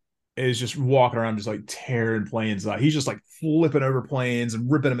Prime is just walking around, just like tearing planes out. He's just like flipping over planes and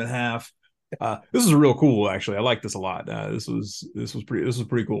ripping them in half. This is real cool, actually. I like this a lot. This was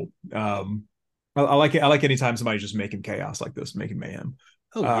pretty cool. I like it. I like anytime somebody's just making chaos like this, making mayhem.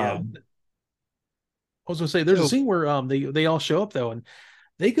 Oh yeah. Um, I was gonna say there's a so scene where they all show up though, and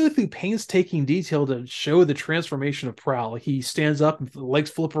they go through painstaking detail to show the transformation of Prowl. Like he stands up and the legs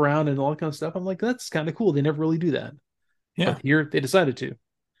flip around and all that kind of stuff. I'm like, that's kind of cool. They never really do that. yeah, But here they decided to.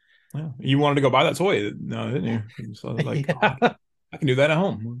 yeah. You wanted to go buy that toy, no, didn't you? So like, Yeah. oh, I can do that at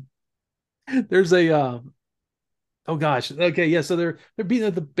home. There's a oh gosh. Okay, yeah. So they're beating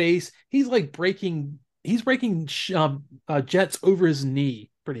at the base. He's breaking jets over his knee,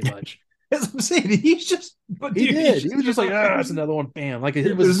 pretty much. As I'm saying, he's just, but He dude, did. He was just like, ah, that's another one. Bam. Like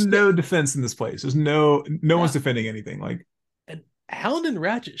it was there's no defense in this place. There's no one's defending anything. Like, and Hound and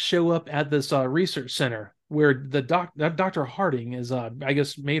Ratchet show up at this research center where Dr. Harding is I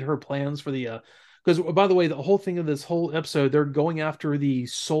guess made her plans for the because by the way, the whole thing of this whole episode, they're going after the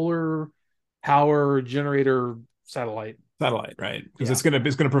solar power generator satellite. right? Because Yeah.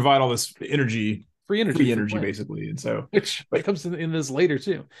 it's gonna provide all this energy, Free energy, free for energy, plants, basically. And so, which like, comes in this later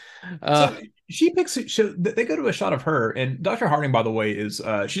too. so she picks. So they go to a shot of her, and Dr. Harding, by the way, is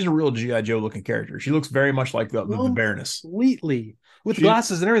she's a real GI Joe looking character. She looks very much like the Baroness. Completely with She,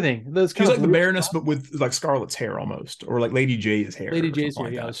 glasses and everything. Those she's kind like of the weird Baroness, but with like Scarlett's hair almost, or like Lady J's hair, Lady or J's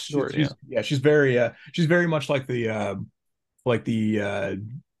something hair, like yeah, that. short, yeah. Yeah, she's very much like the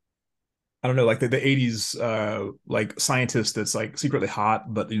I don't know, like the 80s like scientist that's like secretly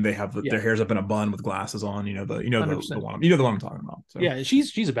hot, but they have Yeah. their hair's up in a bun with glasses on, the 100%. one, you know the one I'm talking about. So Yeah, she's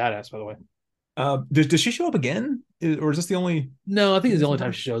a badass, by the way. does she show up again? Or is this the only No, I think it's the only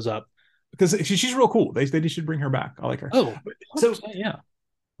time she shows up. because she's real cool. They should bring her back. I like her. Oh, So yeah.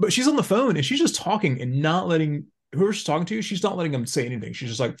 but she's on the phone and she's just talking and not letting whoever she's talking to, she's not letting them say anything. She's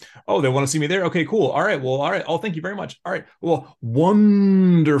just like, oh, they want to see me there. Okay, cool. All right. Well, all right. Oh, thank you very much. All right. Well,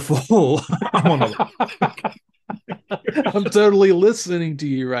 wonderful. I'm totally listening to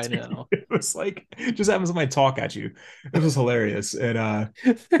you right now. It was like just having somebody talk at you. It was hilarious. And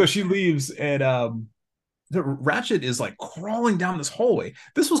so she leaves, and the Ratchet is like crawling down this hallway.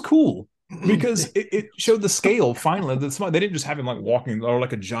 This was cool because it showed the scale finally. They didn't just have him like walking or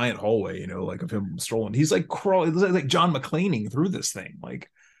like a giant hallway, like of him strolling. He's like crawling, like John McClaning through this thing. Like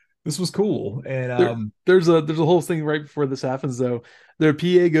This was cool. And There, there's a whole thing right before this happens though. Their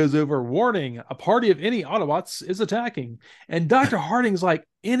PA goes over, warning, a party of any Autobots is attacking. And Dr. Harding's like,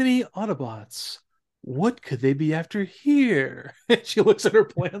 enemy Autobots. What could they be after here? And she looks at her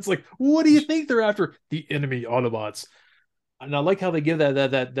plans like, what do you think they're after? The enemy Autobots. And I like how they give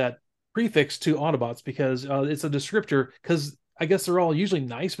that prefix to Autobots because it's a descriptor because I guess they're all usually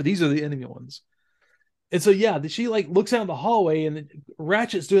nice, but these are the enemy ones. And so yeah, she like looks out the hallway and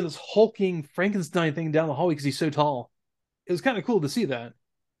Ratchet's doing this hulking Frankenstein thing down the hallway because he's so tall. It was kind of cool to see that.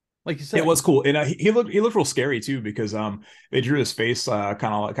 Like you said, it was cool, and he looked real scary too because they drew his face kind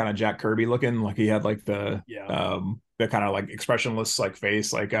of Jack Kirby looking, like he had like the kind of like expressionless like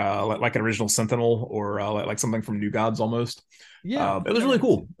face like an original Sentinel or like something from New Gods almost. Yeah, it was really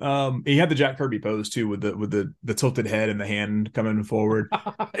cool. He had the Jack Kirby pose too with the tilted head and the hand coming forward.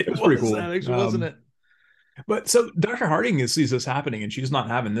 It was pretty cool, actually, wasn't it? But so Dr. Harding sees this happening and she's not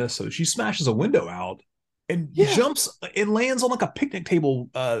having this, so she smashes a window out and jumps and lands on like a picnic table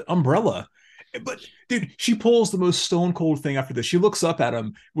umbrella. But dude, she pulls the most stone cold thing after this. She looks up at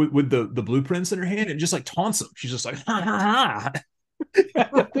him with the blueprints in her hand and just like taunts him. She's just like, ha ha ha.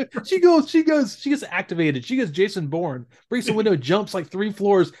 She gets activated. She gets Jason Bourne, breaks the window, jumps like 3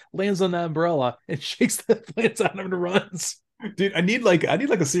 floors, lands on that umbrella, and shakes the plants out of him and runs. Dude, I need like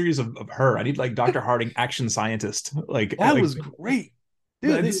a series of her. I need like Dr. Harding action scientist. Like that like, was great.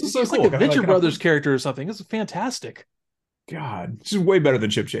 Dude, this is so cool. like a Venture Brothers character or something. It's fantastic. God, she's way better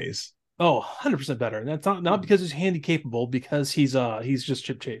than Chip Chase. Oh, 100% better. And that's not because he's handy capable, because he's just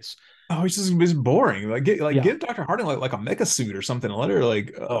Chip Chase. Oh, he's boring. Give Dr. Harding like a mecha suit or something. Let her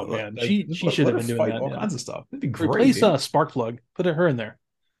like oh man, she should have been doing that. All kinds of stuff. It'd be great. Replace Sparkplug. Put her in there.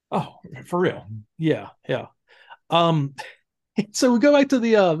 Oh, for real. Yeah. So we go back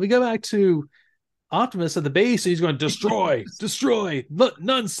to Optimus at the base, and he's going, destroy. Look,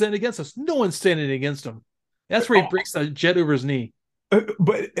 none stand against us. No one's standing against him. That's where he breaks the jet over his knee.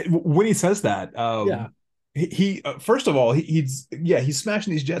 But when he says that, he first of all, he's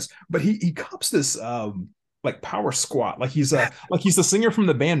smashing these jets, but he cops this like power squat, like he's the singer from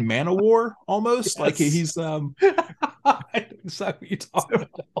the band Manowar almost. Yes. Like he's I know exactly what you're talking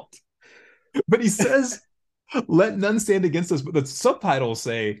about. But he says, let none stand against us, but the subtitles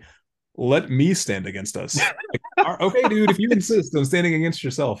say, let me stand against us. Like, okay, dude, if you insist on standing against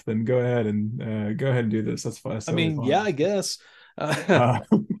yourself, then go ahead and do this. That's fine. I mean, yeah, I guess.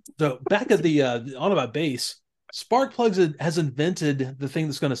 So back at the Autobot base, Sparkplugs has invented the thing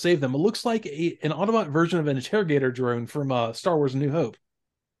that's going to save them. It looks like an Autobot version of an interrogator drone from Star Wars: A New Hope.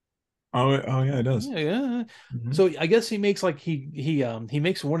 Oh yeah, it does. Yeah. Mm-hmm. So I guess he makes like he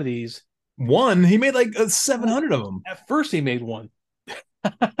makes one of these. He made like 700 of them. At first, he made one.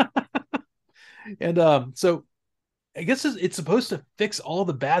 And so I guess it's supposed to fix all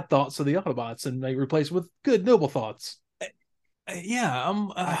the bad thoughts of the Autobots and they replace with good, noble thoughts. Yeah,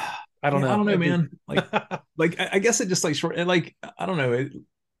 I don't know, man. Like I guess it just like short and like I don't know.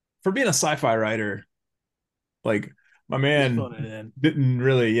 For being a sci-fi writer, like my man didn't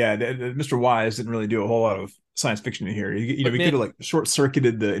really, Mr. Wise didn't really do a whole lot of science fiction in here. He could have like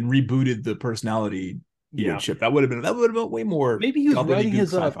short-circuited and rebooted the personality chip. That would have been way more. Maybe he was writing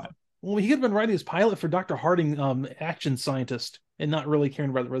his sci-fi. Well, he could have been writing his pilot for Dr. Harding, action scientist, and not really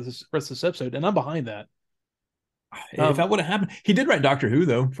caring about the rest of this episode. And I'm behind that. If that would have happened, he did write Doctor Who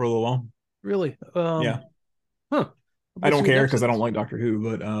though for a little while. Really? Yeah. Huh. I don't care because I don't like Doctor Who,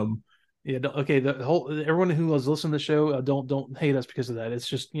 but yeah. Okay. Everyone who was listening to the show, don't hate us because of that. It's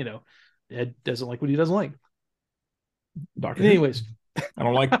just Ed doesn't like what he doesn't like. Doctor. Anyways, I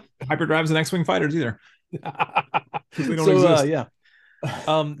don't like hyperdrives and X-wing fighters either. They don't exist. Yeah.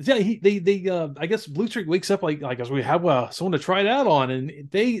 I guess Blue Streak wakes up like as we have someone to try it out on, and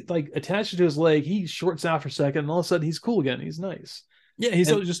they like attach it to his leg. He shorts out for a second, and all of a sudden he's cool again. He's nice. Yeah, he's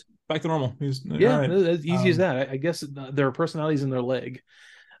just back to normal. He's as easy as that. I guess there are personalities in their leg.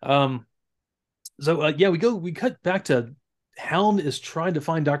 We cut back to Hound is trying to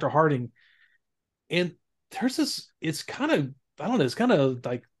find Dr. Harding, and there's this. It's kind of It's kind of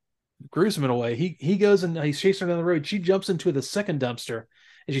like gruesome in a way. He goes and he's chasing her down the road. She jumps into the second dumpster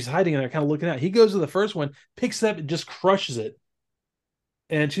and she's hiding in there, kind of looking out. He goes to the first one, picks it up and just crushes it.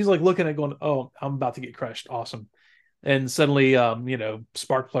 And she's like looking at it going, oh, I'm about to get crushed. Awesome. And suddenly,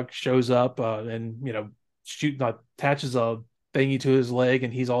 Sparkplug shows up and, attaches a thingy to his leg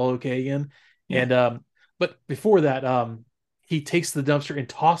and he's all okay again. Yeah. And, but before that, he takes the dumpster and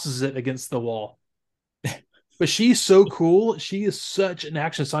tosses it against the wall. But she's so cool. She is such an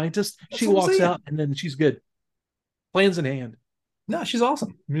action scientist. She walks out and then she's good. Plans in hand. No, she's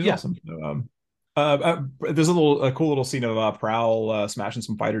awesome. She's awesome. There's a cool little scene of Prowl smashing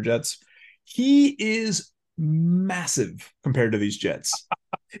some fighter jets. He is massive compared to these jets.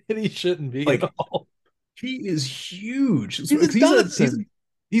 And he shouldn't be at Like all. he is huge. So, He's a Dodson.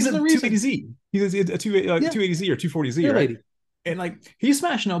 he's There's a no reason. 280Z. He's a 280Z or 240Z, Air right? lady. And like he's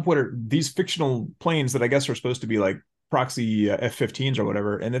smashing up what are these fictional planes that I guess are supposed to be like proxy F-15s or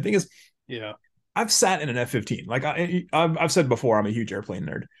whatever. And the thing is, Yeah. I've sat in an F-15. Like I've said before, I'm a huge airplane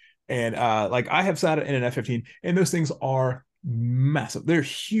nerd, and like I have sat in an F-15, and those things are massive. They're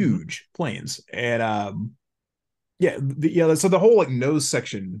Mhm. huge planes, and yeah, so the whole like nose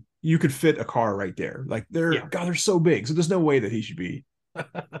section, you could fit a car right there. Like Yeah. they're so big. So there's no way that he should be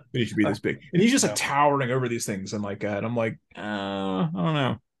this big. And he's just like No. towering over these things and like and I'm like, I don't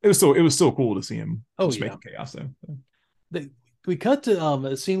know. It was still cool to see him Oh just yeah. making chaos though. They, we cut to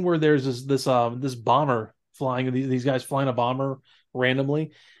a scene where there's this bomber flying. These guys flying a bomber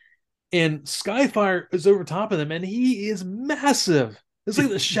randomly, and Skyfire is over top of them, and he is massive. It's like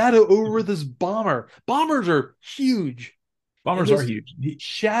the shadow over this bomber. Bombers are huge, and Bombers are this huge.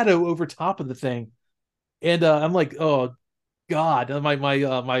 shadow over top of the thing. And I'm like, oh God. And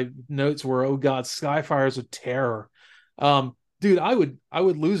my notes were, oh God, Skyfire is a terror. Dude, I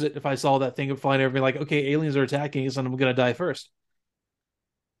would lose it if I saw that thing flying over me. Like, okay, aliens are attacking us, and I'm gonna die first.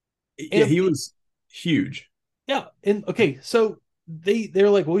 Yeah, And he was huge. yeah, and okay, so they're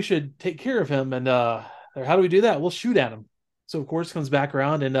like, well, we should take care of him, and how do we do that? We'll shoot at him. So of course comes back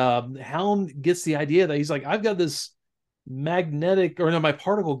around, and Hound gets the idea that he's like, I've got this magnetic, or no, my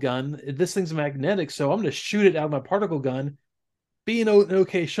particle gun. This thing's magnetic, so I'm going to shoot it out of my particle gun. Be an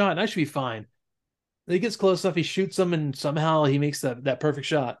okay shot, and I should be fine. And he gets close enough, he shoots him, and somehow he makes that perfect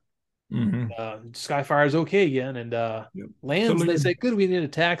shot. Mm-hmm. Skyfire is okay again, and Yep. lands. Totally They good. say, good, we need a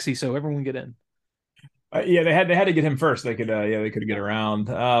taxi, so everyone get in. Yeah, they had to get him first. They could get around.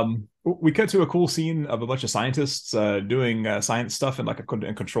 We cut to a cool scene of a bunch of scientists doing science stuff in like a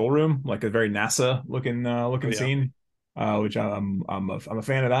control room, like a very NASA Oh looking yeah. scene, which I'm a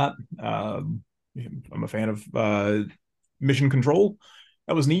fan of that. I'm a fan of mission control.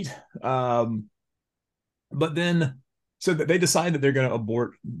 That was neat. But then so that they decide that they're going to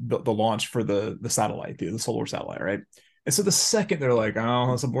abort the launch for the satellite, the solar satellite, right? And so the second they're like, "Oh,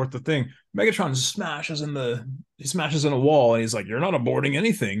 let's abort the thing," Megatron smashes in a wall, and he's like, "You're not aborting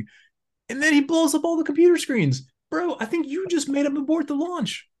anything." And then he blows up all the computer screens, bro. I think you just made him abort the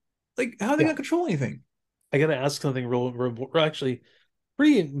launch. Like, how are they Yeah. going to control anything? I gotta ask something real actually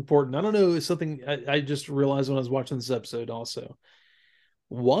pretty important. I don't know, it's something I just realized when I was watching this episode also.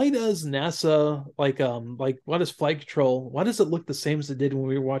 Why does NASA like why does flight control, why does it look the same as it did when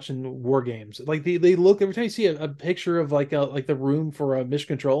we were watching war games? Like they look every time you see a picture of like the room for mission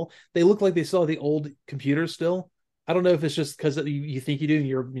control, they look like they still have the old computers still. I don't know if it's just because you think you do,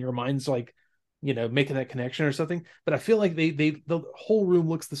 and your mind's like, making that connection or something. But I feel like they the whole room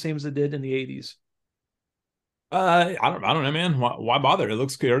looks the same as it did in the 80s. I don't know, man. Why bother? It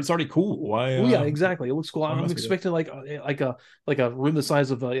looks good. It's already cool. Oh yeah, exactly. It looks cool. Why I'm mess with it? expecting like a room the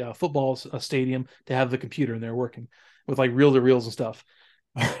size of a football stadium to have the computer in there working with like reel to reels and stuff.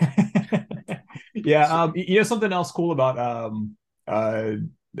 Yeah, So, something else cool about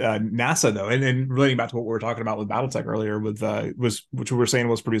NASA though, and relating back to what we were talking about with BattleTech earlier, with was which we were saying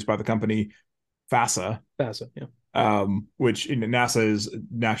was produced by the company FASA, FASA, yeah. which NASA is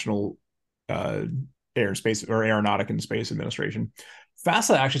National uh, Space or Aeronautic and Space Administration.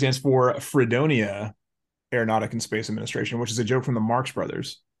 FASA actually stands for Fredonia Aeronautic and Space Administration, which is a joke from the Marx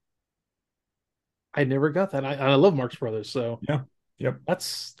Brothers. I never got that. I love Marx Brothers, so Yeah. Yep.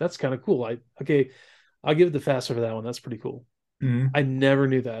 that's kind of cool. Okay, I'll give it the FASA for that one. That's pretty cool. Mm-hmm. I never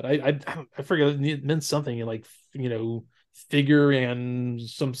knew that. I forget it meant something like figure and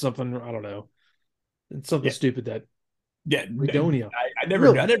something, I don't know. It's something Yeah. stupid that Yeah, Fredonia. I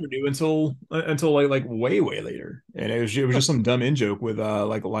Really? never knew until like way later, and it was just some dumb in joke with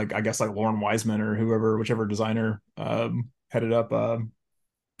like I guess like Lauren Wiseman or whoever whichever designer headed him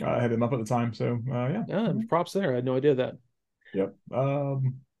up at the time. So yeah, Yeah, props there. I had no idea that. yep,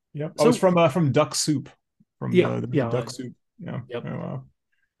 yep. Oh, it's So from Duck Soup, from yeah, the yeah, Duck Soup. Yeah, yep. oh, wow.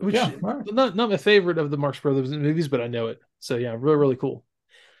 Which Yeah. All right. not my favorite of the Marx Brothers movies, but I know it. So yeah, really really cool.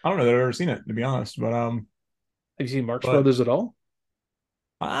 I don't know that I've ever seen it to be honest, Have you seen Marx but Brothers at all?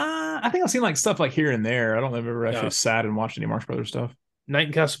 I think I've seen like stuff like here and there. I don't know if I've ever actually Yeah, sat and watched any Marx Brothers stuff. Night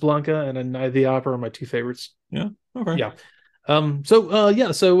in Casablanca and A Night of the Opera are my two favorites. Yeah. Okay. Yeah. So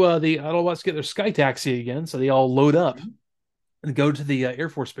the Autobots get their sky taxi again, so they all load up and go to the Air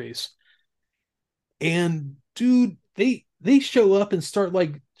Force Base. And dude, they show up and start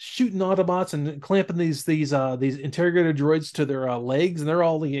like shooting Autobots and clamping these interrogator droids to their legs, and they're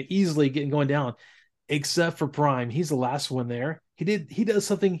all easily going down, except for Prime. He's the last one there. He does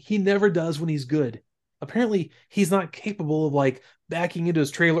something he never does when he's good. Apparently, he's not capable of like backing into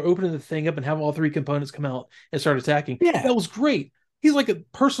his trailer, opening the thing up, and have all three components come out and start attacking. Yeah. That was great. He's like a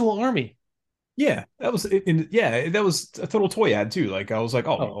personal army. Yeah, that was that was a total toy ad too. Like I was like,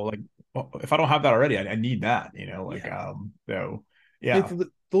 if I don't have that already, I need that. So Like yeah. the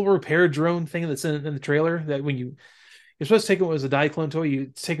little repair drone thing that's in the trailer, that when you're supposed to take it as a Diaclone toy,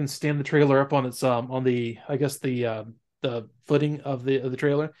 you take and stand the trailer up on its on the, I guess, the footing of the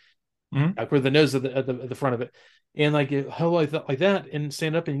trailer, Mhm. like where the nose of the front of it, and like like that, and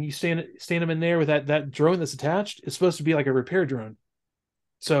stand up, and you stand them in there with that drone that's attached. It's supposed to be like a repair drone.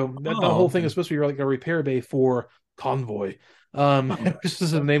 So that Oh, whole thing is okay. supposed to be like a repair bay for Convoy. Oh, This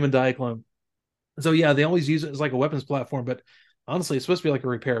is the name of Diaclone. So yeah, they always use it as like a weapons platform, but honestly, it's supposed to be like a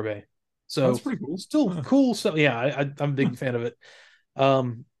repair bay. that's So pretty cool. still Huh. cool stuff. Yeah, I'm a Huh. big fan of it.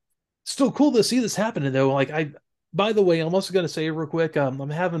 Um, Still cool to see this happening though. Like by the way, I'm also gonna say real quick, I'm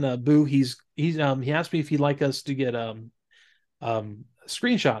having a Boo. He asked me if he'd like us to get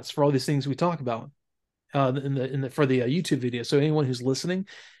screenshots for all these things we talk about in the for the YouTube video. So anyone who's listening,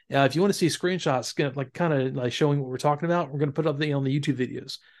 if you want to see screenshots, like kind of like showing what we're talking about, we're gonna put up on the YouTube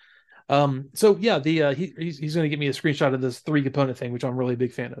videos. So yeah, he's going to give me a screenshot of this three component thing, which I'm really a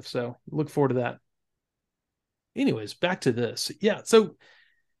big fan of. So look forward to that. Anyways, back to this. Yeah, so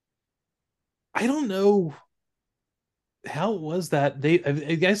I don't know how it was that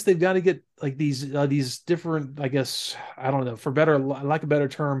I guess they've got to get like these different, I guess, I don't know, for better like a better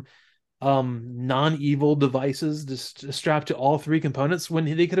term, non-evil devices just strapped to all three components when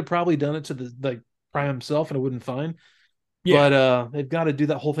they could have probably done it to the like Prime himself and it wouldn't fine. Yeah. But they've got to do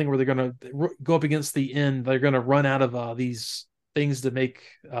that whole thing where they're going to go up against the end. They're going to run out of these things to make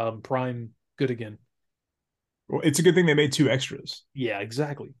Prime good again. Well, it's a good thing they made two extras, Yeah,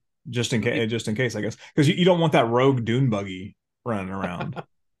 exactly. just in case, I guess, because you don't want that rogue dune buggy running around.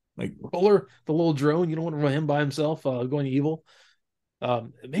 Like, Roller, the little drone, you don't want to run him by himself going evil.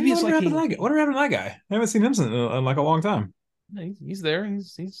 Maybe yeah, it's like whatever happened to that guy? I haven't seen him in like a long time. he's there.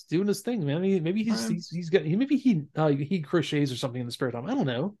 He's doing his thing, man. Maybe Right. he's got maybe he crochets or something in the spare time. I don't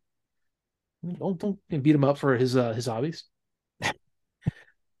know. Don't beat him up for his hobbies.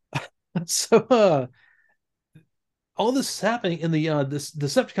 So all this is happening in the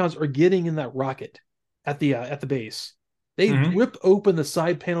Decepticons are getting in that rocket at the base. They Mhm. rip open the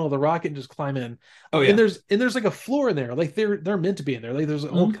side panel of the rocket and just climb in. Oh And yeah. there's like a floor in there. Like they're meant to be in there. Like there's a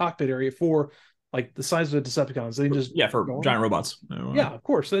whole Mhm. cockpit area for like the size of the Decepticons. They just Yeah, for go on. giant robots. Yeah, of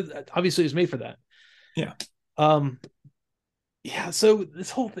course. Obviously it's made for that. Yeah. Um yeah, so this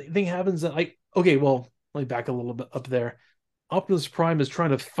whole thing happens that like okay, well, let me back a little bit up there. Optimus Prime is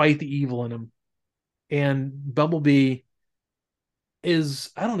trying to fight the evil in him. And Bumblebee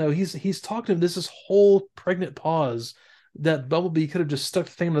is, I don't know, he's talking to him this whole pregnant pause that Bumblebee could have just stuck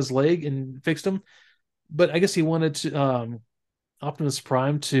the thing on his leg and fixed him, but I guess he wanted to Optimus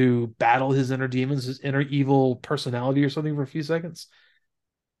Prime to battle his inner demons, his inner evil personality or something for a few seconds.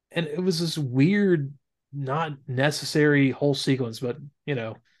 And it was this weird, not necessary whole sequence, but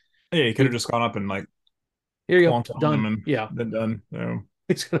Yeah, he could have he, just gone up and like here you go, clunked on him done. and Yeah, then done. So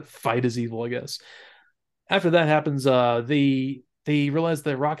he's gonna fight his evil, I guess. After that happens, they realize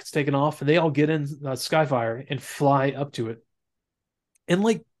the rocket's taken off, and they all get in Skyfire and fly up to it. And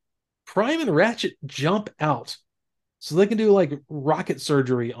like Prime and Ratchet jump out, so they can do like rocket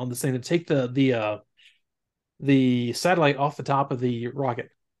surgery on this thing to take the satellite off the top of the rocket.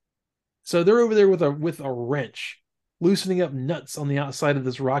 So they're over there with a wrench, loosening up nuts on the outside of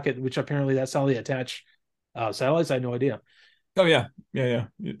this rocket, which apparently that's how they attach satellites. I had no idea. oh yeah.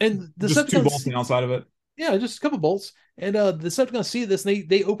 And the Just two bolts Decepticons, on the outside of it. yeah, just a couple bolts. And the Decepticons see this, and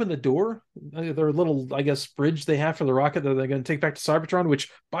they open the door, their little, I guess, bridge they have for the rocket that they're going to take back to Cybertron. Which,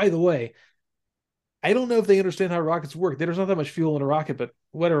 by the way, I don't know if they understand how rockets work. There's not that much fuel in a rocket, but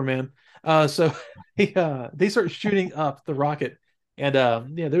whatever, man. So they start shooting up the rocket, and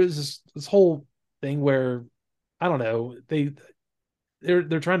yeah, there's this whole thing where I don't know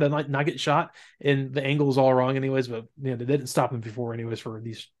they're trying to not get shot, and the angle is all wrong, anyways. But they didn't stop them before, anyways, for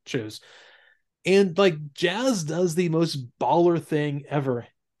these shows. And like Jazz does the most baller thing ever.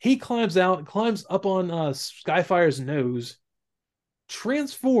 He climbs up on Skyfire's nose,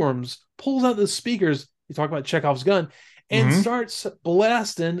 transforms, pulls out the speakers. You talk about Chekhov's gun, and Mm-hmm. starts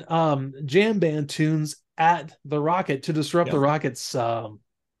blasting jam band tunes at the rocket to disrupt the Yep. rocket's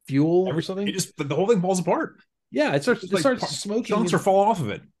fuel or It something. just the whole thing falls apart. Yeah, it starts Just it like starts smoking, chunks are and falling off of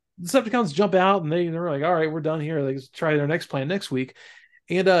it. the Decepticons jump out, and they're like, "All right, we're done here." They try their next plan next week,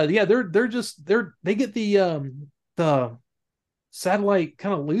 And yeah, they get the satellite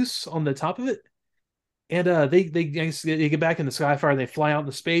kind of loose on the top of it, and they get back in the Skyfire and they fly out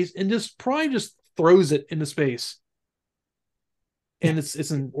into space and just Prime just throws it into space, and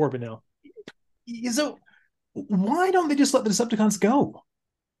it's in orbit now. So why don't they just let the Decepticons go?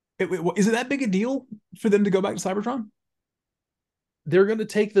 Is it that big a deal for them to go back to Cybertron? They're going to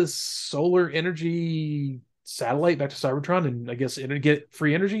take this solar energy satellite back to Cybertron and I guess get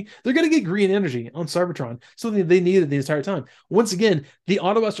free energy. They're going to get green energy on Cybertron, something they needed the entire time. Once again, the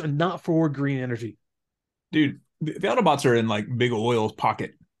Autobots are not for green energy. Dude, the Autobots are in like big oil's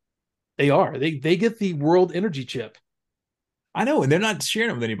pocket. They are. They get the world energy chip. I know, and they're not sharing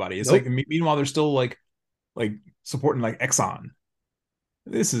it with anybody. It's Nope. like meanwhile they're still like supporting like Exxon.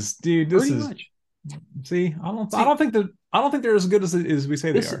 This is, dude. This Pretty is. much. See, I don't think they're as good as we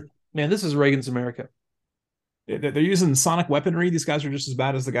say they are. Man, this is Reagan's America. They're using sonic weaponry. These guys are just as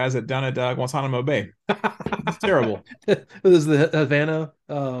bad as the guys down at Guantanamo Bay. It's terrible. This is the Havana,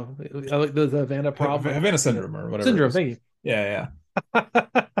 the Havana problem, Havana syndrome or whatever. Syndrome. Thank you. Yeah.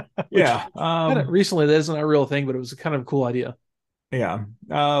 Yeah. Yeah. Recently, that isn't a real thing, but it was a kind of a cool idea. Yeah.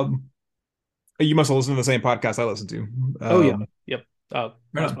 You must have listened to the same podcast I listened to. Oh yeah. Yep.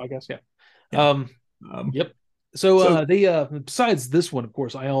 Last podcast. Yeah. Yeah. Yep. So they besides this one, of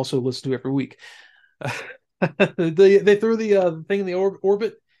course, I also listen to every week. They threw the thing in the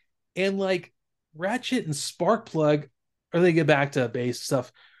orbit, and like Ratchet and Sparkplug, or they get back to base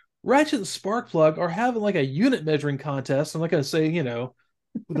stuff. Ratchet and Sparkplug are having like a unit measuring contest. I'm not gonna say,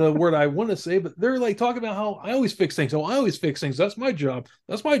 the word I want to say, but they're like talking about how I always fix things. Oh, I always fix things. That's my job.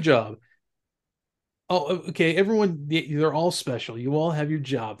 That's my job. Oh, okay. Everyone, they're all special. You all have your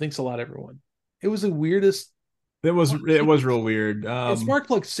job. Thanks a lot, everyone. It was the weirdest. it was real weird. And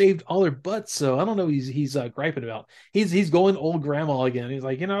Sparkplug saved all their butts, so I don't know. He's griping about. He's going old grandma again. He's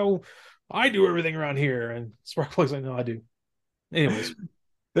like, I do everything around here, and Sparkplug's like, no, I do. Anyways,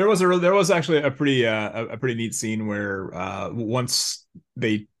 there was actually a pretty neat scene where once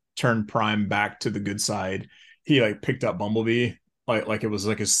they turned Prime back to the good side, he like picked up Bumblebee like it was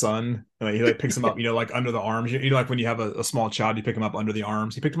like his son. And, like, he like picks him up, like under the arms. Like when you have a small child, you pick him up under the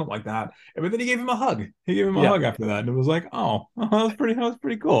arms. He picked him up like that, but then he gave him a hug. He gave him a hug after that, and it was like, oh, that was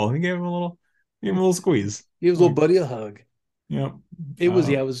pretty cool. He gave him a little squeeze. He was little buddy a hug. Yep. It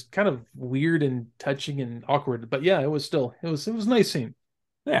was kind of weird and touching and awkward, but yeah, it was a nice scene.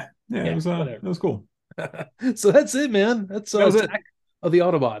 Yeah, it was cool. So that's it, man. That was Attack of the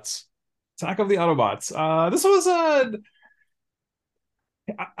Autobots. Attack of the Autobots. This was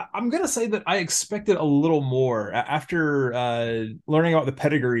I'm gonna say that I expected a little more after learning about the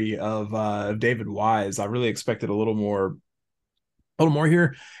pedigree of David Wise. I really expected a little more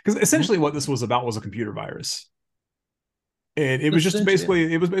here, because essentially what this was about was a computer virus. And it was just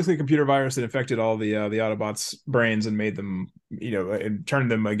basically a computer virus that infected all the Autobots' brains and made them, and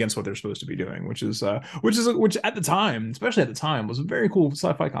turned them against what they're supposed to be doing, which at the time, especially at the time, was a very cool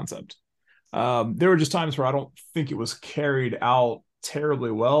sci-fi concept. There were just times where I don't think it was carried out terribly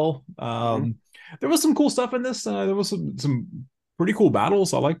well. There was some cool stuff in this. There was some pretty cool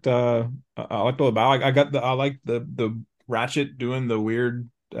battles. I liked all the battle. I liked the Ratchet doing the weird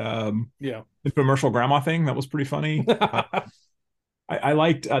infomercial grandma thing. That was pretty funny. I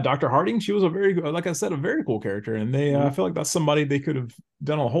liked Dr. Harding. She was like I said, a very cool character, and I feel like that's somebody they could have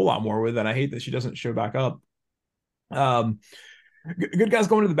done a whole lot more with, and I hate that she doesn't show back up. Good guys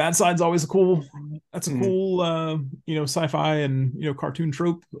going to the bad side is always cool. That's a cool sci-fi and cartoon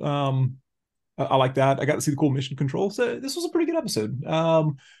trope. I like that. I got to see the cool mission control. So this was a pretty good episode.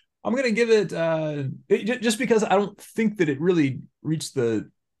 I'm gonna give it just because I don't think that it really reached the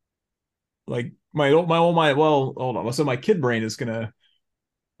like hold on. So my kid brain is gonna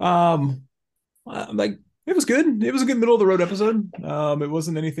like it was good. It was a good middle of the road episode. It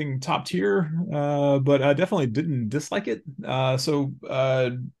wasn't anything top tier, but I definitely didn't dislike it. So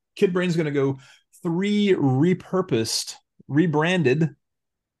kid brain's gonna go 3 repurposed, rebranded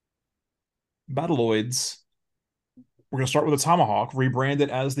Battloids. We're going to start with a Tomahawk, rebranded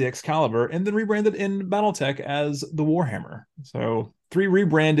as the Excalibur, and then rebranded in Battletech as the Warhammer. So 3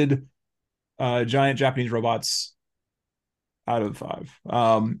 rebranded giant Japanese robots out of 5.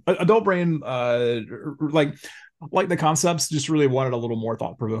 Adult Brain, like the concepts, just really wanted a little more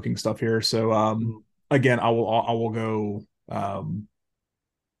thought-provoking stuff here. So again, I will go.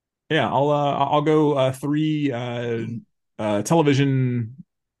 I'll go 3 television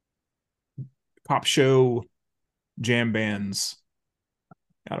pop show jam bands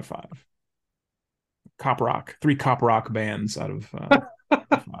out of 5. 3 cop rock bands out of 5.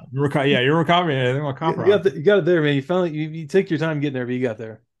 You're copying it. I'm You got it there, man. You finally you take your time getting there, but you got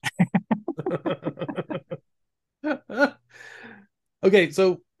there. Okay,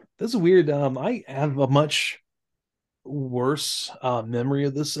 so this is weird. I have a much worse memory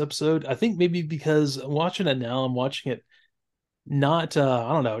of this episode. I think maybe because I'm watching it now, I'm watching it not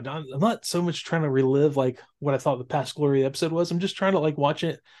I don't know, I'm not so much trying to relive like what I thought the past glory episode was. I'm just trying to like watch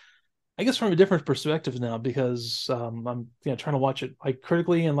it, I guess, from a different perspective now because I'm trying to watch it like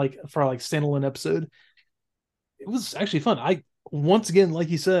critically and like for like standalone episode. It was actually fun. I once again, like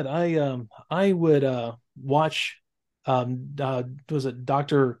you said, I would watch was it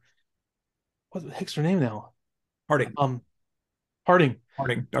Dr. What the heck's her name now? Harding. Um Harding.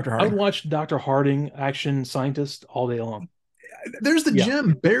 Dr. I would Harding. watch Dr. Harding, action scientist, all day long. There's the Yeah.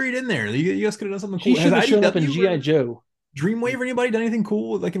 gem buried in there. You guys could have done something She cool. Has should have shown up in IDW G.I. or Joe. Dreamwave or anybody done anything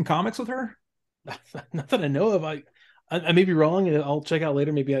cool like in comics with her? Not that I know of. I may be wrong, and I'll check out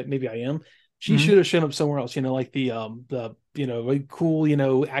later. Maybe I am. She Mhm. should have shown up somewhere else. Like the like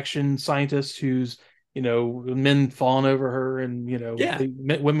cool action scientist who's men falling over her and Yeah.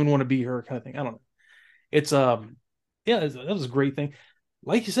 women want to be her kind of thing. I don't know. It's yeah, that was a great thing.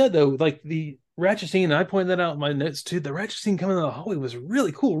 Like you said though, like the Ratchet scene, and I pointed that out in my notes too. The Ratchet scene coming out of the hallway was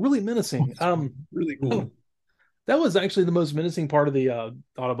really cool, really menacing. Really cool. That was actually the most menacing part of the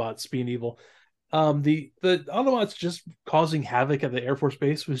Autobots being evil. The Autobots just causing havoc at the Air Force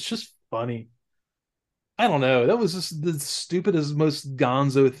Base was just funny. I don't know. That was just the stupidest, most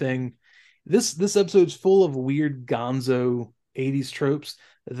gonzo thing. This episode's full of weird gonzo 80s tropes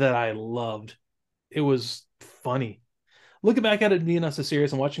that I loved. It was funny. Looking back at it being us a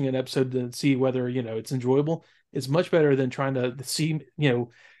series and watching an episode to see whether, it's enjoyable, it's much better than trying to see,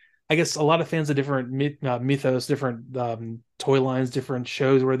 I guess a lot of fans of different mythos, different toy lines, different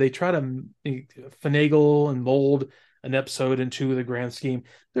shows where they try to finagle and mold an episode into the grand scheme.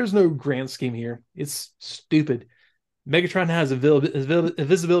 There's no grand scheme here. It's stupid. Megatron has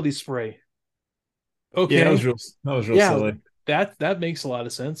invisibility spray. Yeah, Okay, that was real yeah, silly. that makes a lot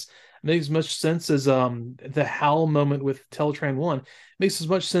of sense. It makes as much sense as the Hal moment with Teletran One. It makes as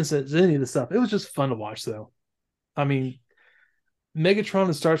much sense as any of the stuff. It was just fun to watch, though. I mean, Megatron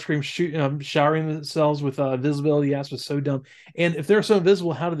and Starscream showering themselves with visibility apps was so dumb. And if they're so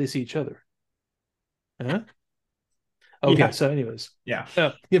invisible, how do they see each other? Huh? Okay, Yeah. so anyways, Yeah.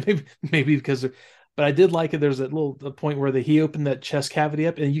 yeah, maybe because but I did like it. There's a point where he opened that chest cavity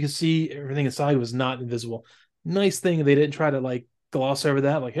up, and you can see everything inside was not invisible. Nice thing they didn't try to like gloss over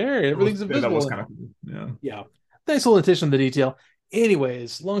that. Like, hey, everything's That was invisible. kind of yeah. Yeah, nice little attention to detail.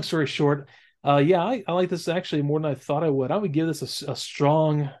 Anyways, long story short, yeah, I like this actually more than I thought I would. I would give this a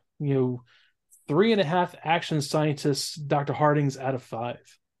strong, 3.5 action scientists, Dr. Hardings out of 5.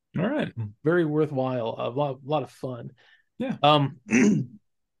 All right. Very worthwhile. A lot of fun. Yeah.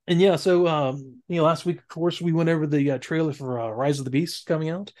 And yeah, so last week, of course, we went over the trailer for Rise of the Beast coming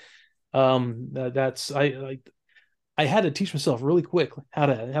out. That's I had to teach myself really quick how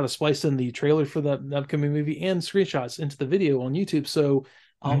to splice in the trailer for the upcoming movie and screenshots into the video on YouTube. So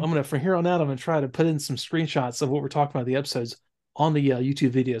I'm gonna from here on out, I'm gonna try to put in some screenshots of what we're talking about the episodes on the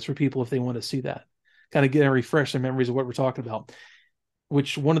YouTube videos for people if they want to see that, kind of get and refresh their memories of what we're talking about.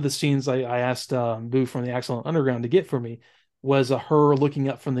 Which one of the scenes I asked Boo from the Excellent Underground to get for me was her looking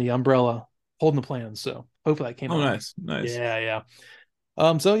up from the umbrella, holding the plans. So hopefully that came out. Nice. Yeah.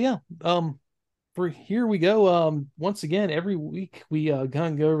 So yeah. For here we go. Once again, every week we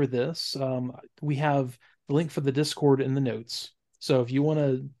gonna go over this. We have the link for the Discord in the notes. So if you want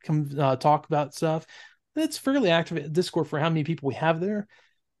to come talk about stuff, it's fairly active at Discord for how many people we have there.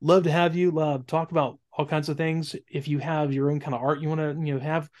 Love to have you talk about all kinds of things. If you have your own kind of art you want to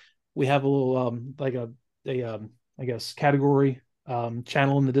have, we have a little like a I guess category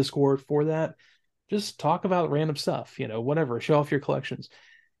channel in the Discord for that. Just talk about random stuff, whatever. Show off your collections.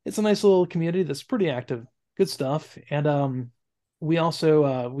 It's a nice little community that's pretty active. Good stuff. And we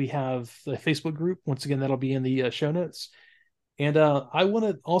also we have a Facebook group. Once again, that'll be in the show notes. And I want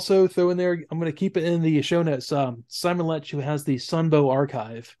to also throw in there, I'm going to keep it in the show notes. Simon Letch, who has the Sunbow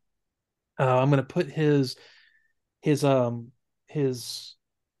archive. I'm going to put his GoFundMe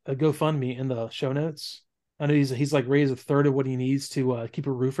in the show notes. I know he's like raised a third of what he needs to keep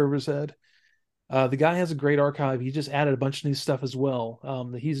a roof over his head. The guy has a great archive. He just added a bunch of new stuff as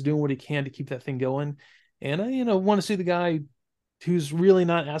well. He's doing what he can to keep that thing going. And I want to see the guy who's really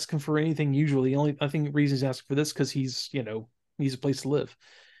not asking for anything usually. I think the reason he's asking for this because he's needs a place to live.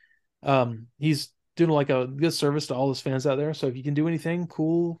 He's doing like a good service to all his fans out there. So if you can do anything,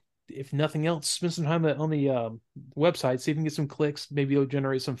 cool. If nothing else, spend some time on the website, see if you can get some clicks. Maybe it'll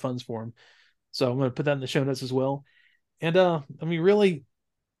generate some funds for him. So I'm going to put that in the show notes as well. And really,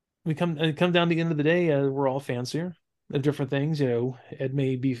 we come down to the end of the day, we're all fans here of different things. Ed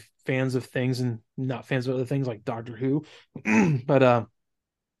may be fans of things and not fans of other things like Doctor Who, but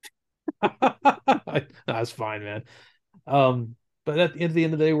that's fine, man. But at the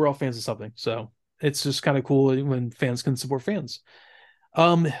end of the day, we're all fans of something, so it's just kind of cool when fans can support fans.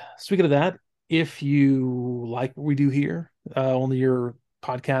 Um, Speaking of that, if you like what we do here on your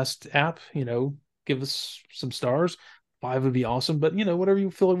podcast app, give us some stars. 5 would be awesome, but whatever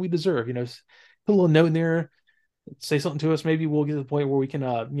you feel like we deserve, put a little note in there, say something to us. Maybe we'll get to the point where we can,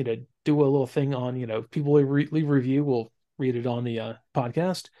 do a little thing on, people leave a review, we'll read it on the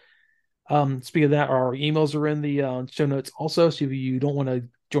podcast. Speaking of that, our emails are in the show notes also. So if you don't want to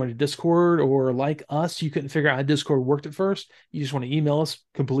join a Discord or like us, you couldn't figure out how Discord worked at first, you just want to email us,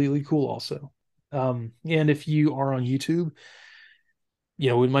 completely cool also. And if you are on YouTube,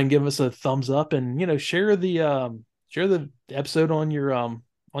 we might give us a thumbs up and share the episode on your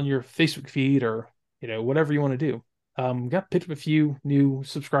Facebook feed or whatever you want to do. Got picked up a few new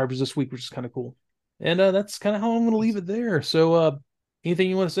subscribers this week, which is kind of cool. And that's kind of how I'm going to leave it there. So anything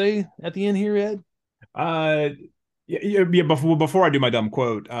you want to say at the end here, Ed? Yeah. Before I do my dumb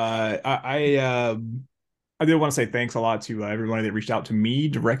quote, I did want to say thanks a lot to everybody that reached out to me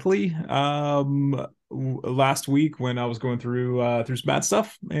directly last week when I was going through some bad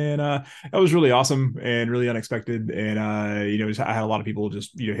stuff, and that was really awesome and really unexpected. And I had a lot of people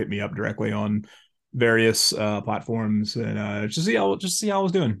just hit me up directly on various platforms and just see how I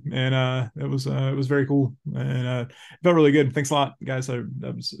was doing, and it was very cool and it felt really good. Thanks a lot, guys.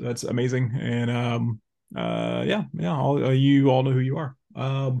 That's amazing, and you all know who you are.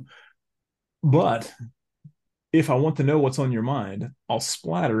 But if I want to know what's on your mind, I'll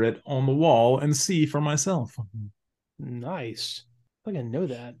splatter it on the wall and see for myself. Nice. I think I know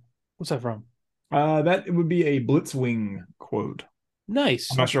that. What's that from? That would be a Blitzwing quote. Nice.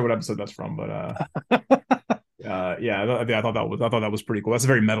 I'm not sure what episode that's from, but yeah, I thought that was pretty cool. That's a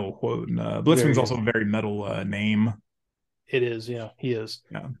very metal quote. And, Blitzwing's also a very metal name. It is, yeah, he is.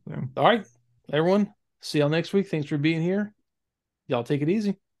 Yeah. All right, everyone. See y'all next week. Thanks for being here. Y'all take it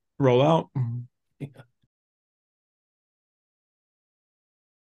easy. Roll out. Yeah.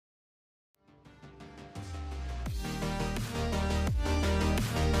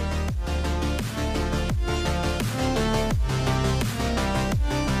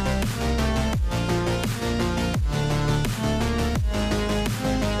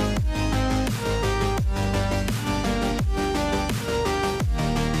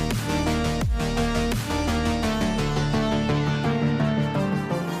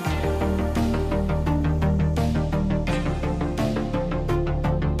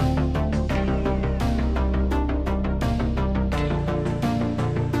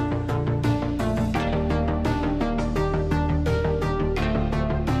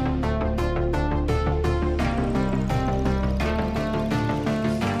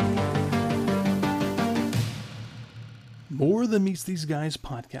 More Than Meets These Guys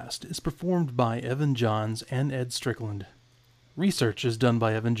podcast is performed by Evan Johns and Ed Strickland. Research is done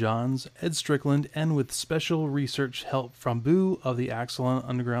by Evan Johns, Ed Strickland, and with special research help from Boo of the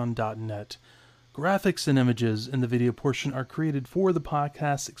AxelonUnderground.net. Graphics and images in the video portion are created for the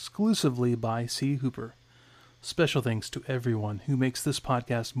podcast exclusively by C. Hooper. Special thanks to everyone who makes this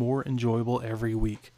podcast more enjoyable every week.